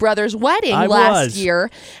to his brother's wedding last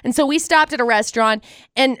year. And so we stopped at a restaurant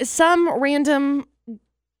and some random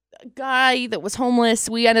guy that was homeless,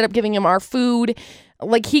 we ended up giving him our food.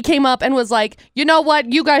 Like he came up and was like, "You know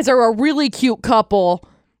what? You guys are a really cute couple.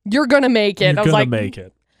 You're going to make it." You're I was gonna like, make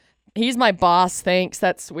it. He's my boss, thanks.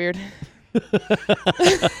 That's weird.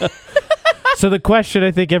 So the question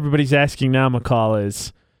I think everybody's asking now, McCall,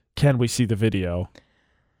 is can we see the video?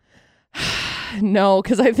 No,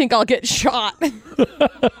 because I think I'll get shot.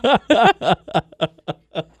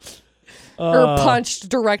 Or punched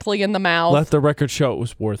directly in the mouth. Let the record show it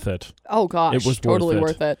was worth it. Oh, gosh. It was totally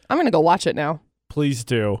worth it. I'm going to go watch it now. Please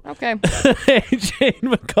do. Okay. AJ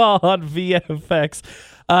and McCall on VFX.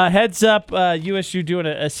 Heads up, USU doing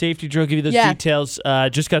a safety drill. Give you those details.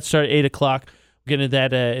 Just got started at 8 o'clock. We'll get into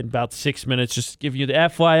that in about 6 minutes. Just give you the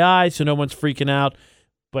FYI so no one's freaking out.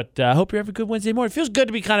 But I hope you have a good Wednesday morning. It feels good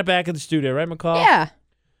to be kind of back in the studio, right, McCall? Yeah.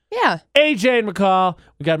 Yeah. AJ and McCall.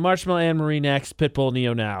 We got Marshmallow Anne Marie next. Pitbull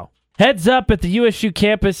Neo now. Heads up at the USU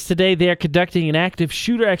campus today. They are conducting an active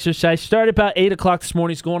shooter exercise. Started about 8 o'clock this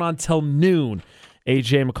morning. It's going on till noon.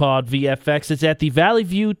 AJ McCall at VFX. It's at the Valley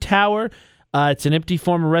View Tower. It's an empty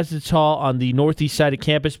former residence hall on the northeast side of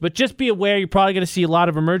campus. But just be aware, you're probably going to see a lot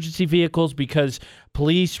of emergency vehicles because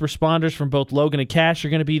police responders from both Logan and Cache are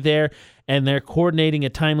going to be there, and they're coordinating a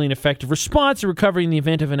timely and effective response and recovery in the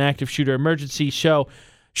event of an active shooter emergency. So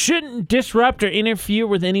shouldn't disrupt or interfere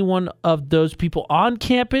with any one of those people on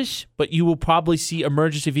campus, but you will probably see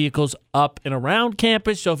emergency vehicles up and around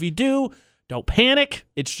campus. So if you do, don't panic.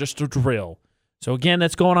 It's just a drill. So again,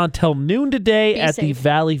 that's going on till noon today at the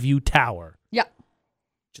Valley View Tower. Yeah.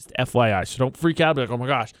 Just FYI. So don't freak out. Be like, oh my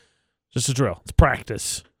gosh, just a drill. It's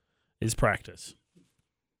practice. It's practice.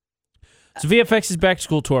 So VFX's back to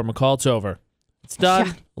school tour, McCall, it's over. It's done.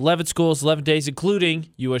 Yeah. 11 schools, 11 days, including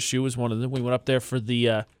USU was one of them. We went up there for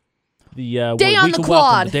the day on the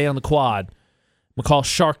quad. The day on the quad. McCall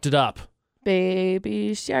sharked it up.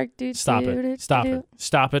 Baby shark do Stop it. Stop it.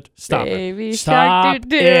 Stop it. Stop Baby it. shark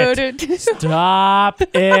Stop it. Stop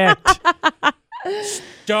it.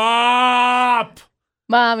 Stop.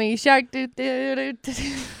 Mommy shark do.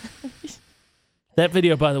 That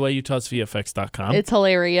video, by the way, utahsvfx.com. It's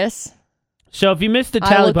hilarious. So if you missed the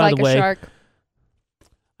tally, by the way, shark.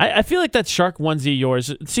 I feel like that shark onesie of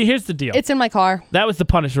yours. See, here's the deal. It's in my car. That was the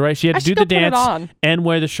punishment, right? She had to do the dance and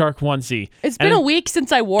wear the shark onesie. It's been a week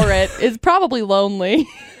since I wore it. It's probably lonely.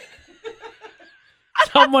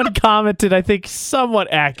 Someone commented, I think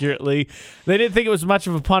somewhat accurately, they didn't think it was much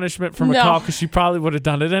of a punishment for McCall because she probably would have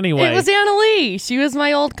done it anyway. It was Anna Lee. She was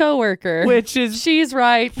my old coworker. She's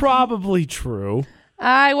right. Probably true.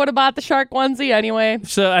 I would have bought the shark onesie anyway.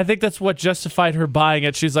 So I think that's what justified her buying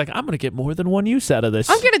it. She's like, I'm going to get more than one use out of this.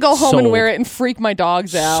 I'm going to go home and wear it and freak my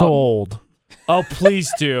dogs out. Sold. Oh,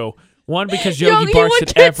 please do. One, because Yogi barks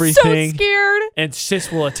at everything. So scared. And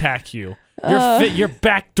Sis will attack you. Your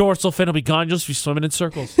back dorsal fin will be gone. You'll just be swimming in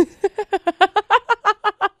circles. And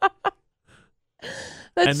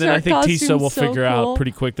then I think Tisa will figure out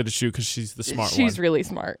pretty quick that it's you because she's the smart one. She's really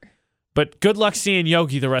smart. But good luck seeing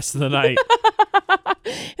Yogi the rest of the night.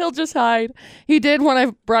 He'll just hide. He did when I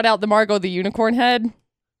brought out the Margot the unicorn head.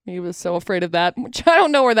 He was so afraid of that, which I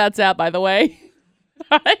don't know where that's at, by the way.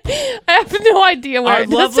 I have no idea where our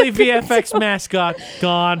lovely VFX mascot,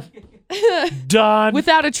 gone. Done.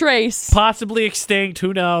 Without a trace. Possibly extinct,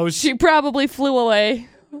 who knows? She probably flew away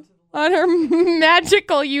on her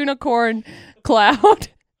magical unicorn cloud.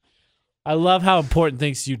 I love how important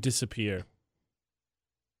things to you disappear.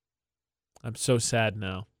 I'm so sad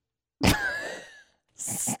now.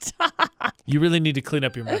 Stop. You really need to clean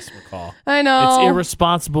up your mess, McCall. I know. It's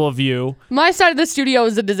irresponsible of you. My side of the studio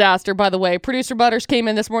is a disaster, by the way. Producer Butters came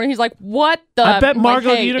in this morning. He's like, what the? I bet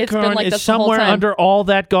Margot Unicorn is somewhere under all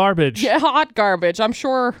that garbage. Yeah, hot garbage. I'm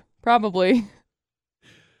sure. Probably.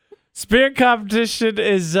 Spirit competition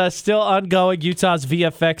is still ongoing.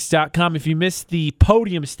 UtahsVFX.com. If you missed the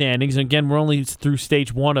podium standings, again, we're only through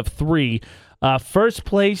stage 1 of 3. First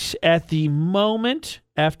place at the moment,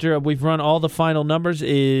 after we've run all the final numbers,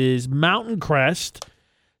 is Mountain Crest.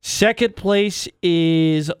 Second place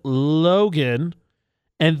is Logan.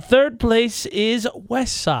 And third place is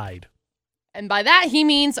West Side. And by that, he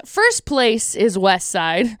means first place is West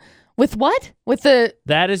Side. With what? With the...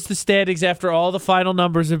 That is the standings after all the final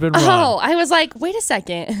numbers have been run. Oh, I was like, wait a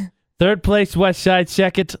second. Third place, West Side.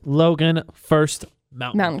 Second, Logan. First,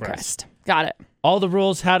 Mountain Crest. Got it. All the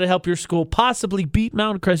rules, how to help your school possibly beat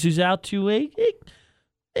Mountain Crest, who's out to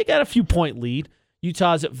they got a few point lead.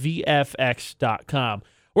 Utah's at VFX.com.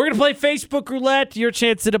 We're going to play Facebook Roulette. Your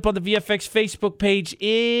chance to sit up on the VFX Facebook page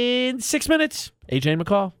in 6 minutes. AJ and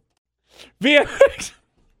McCall.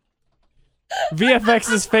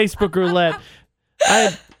 VFX's Facebook Roulette.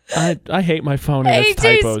 I hate my phone and its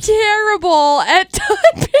typos. AJ's terrible at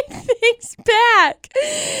typing things back.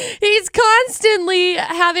 He's constantly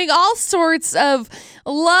having all sorts of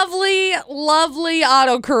lovely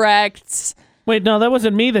autocorrects. Wait, no, that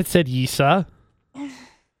wasn't me that said Yisa.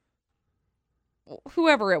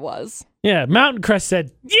 Whoever it was. Yeah, Mountain Crest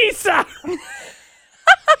said Yisa.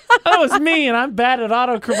 That was me, and I'm bad at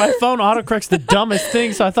autocorrect. My phone autocorrects the dumbest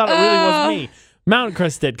thing, so I thought it really was me. Mountain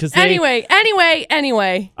Crest did because Anyway.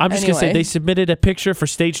 I'm just gonna say they submitted a picture for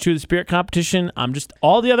stage 2 of the spirit competition.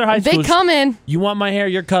 all the other high schools. They come in. You want my hair,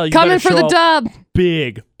 your color. You Coming better for the show dub. up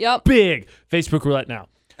big. Yep. Big. Facebook roulette now.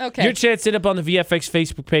 Okay. Your chance to hit up on the VFX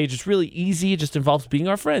Facebook page. It's really easy. It just involves being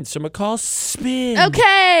our friends. So McCall, spin.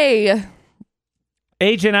 Okay.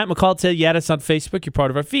 AJ at McCall tell you, add us on Facebook. You're part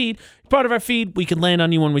of our feed. You're part of our feed. We can land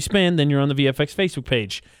on you when we spin. Then you're on the VFX Facebook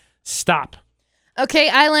page. Stop. Okay,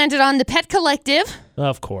 I landed on the Pet Collective.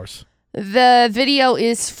 Of course. The video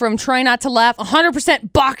is from Try Not to Laugh.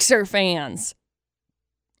 100% boxer fans.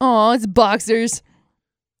 Oh, it's boxers.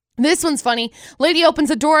 This one's funny. Lady opens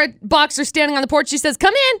the door. Boxer standing on the porch. She says,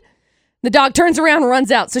 "Come in." The dog turns around and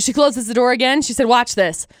runs out. So she closes the door again. She said, "Watch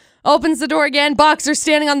this." Opens the door again. Boxer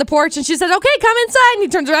standing on the porch. And she said, "Okay, come inside." And he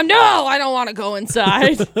turns around. "No, I don't want to go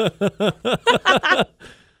inside."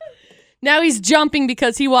 Now he's jumping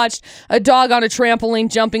because he watched a dog on a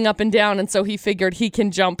trampoline jumping up and down. And so he figured he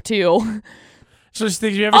can jump too. So have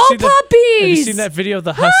you ever Have you seen that video of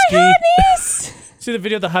the husky? Hi, honeys. See the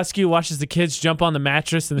video of the husky who watches the kids jump on the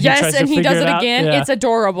mattress and then Yes, he tries and to he figure does it out? again. Yeah. It's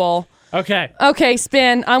adorable. Okay. Okay,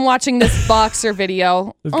 Spin. I'm watching this boxer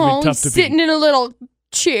video. This is gonna be Oh, tough he's to sitting in a little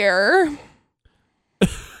chair.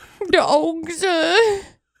 Dogs.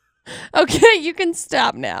 Okay, you can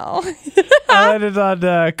stop now. I landed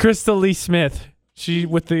on Crystal Lee Smith. She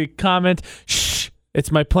with the comment, "Shh,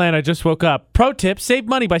 it's my plan. I just woke up. Pro tip: save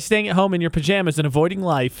money by staying at home in your pajamas and avoiding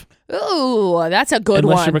life." Ooh, that's a good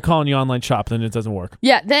Unless one. you're McCall and you online shop, then it doesn't work.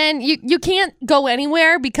 Yeah, then you can't go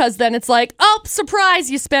anywhere because then it's like, oh, surprise,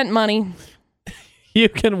 you spent money. You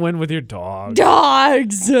can win with your dog.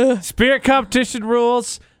 Dogs. Spirit competition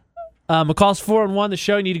rules. McCall's 4-1. The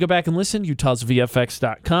show, you need to go back and listen.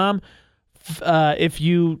 UtahsVFX.com. If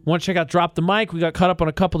you want to check out Drop the Mic, we got caught up on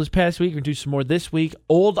a couple this past week. We're going to do some more this week.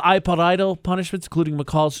 Old iPod Idol punishments, including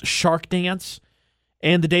McCall's Shark Dance.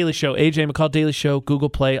 And The Daily Show. AJ McCall Daily Show, Google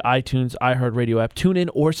Play, iTunes, iHeartRadio app, TuneIn,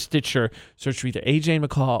 or Stitcher. Search for either AJ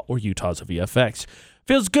McCall or Utah's VFX.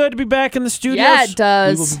 Feels good to be back in the studios. Yeah, it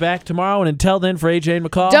does. We will be back tomorrow. And until then, for AJ and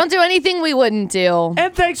McCall. Don't do anything we wouldn't do.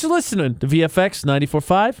 And thanks for listening to VFX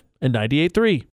 94.5 and 98.3.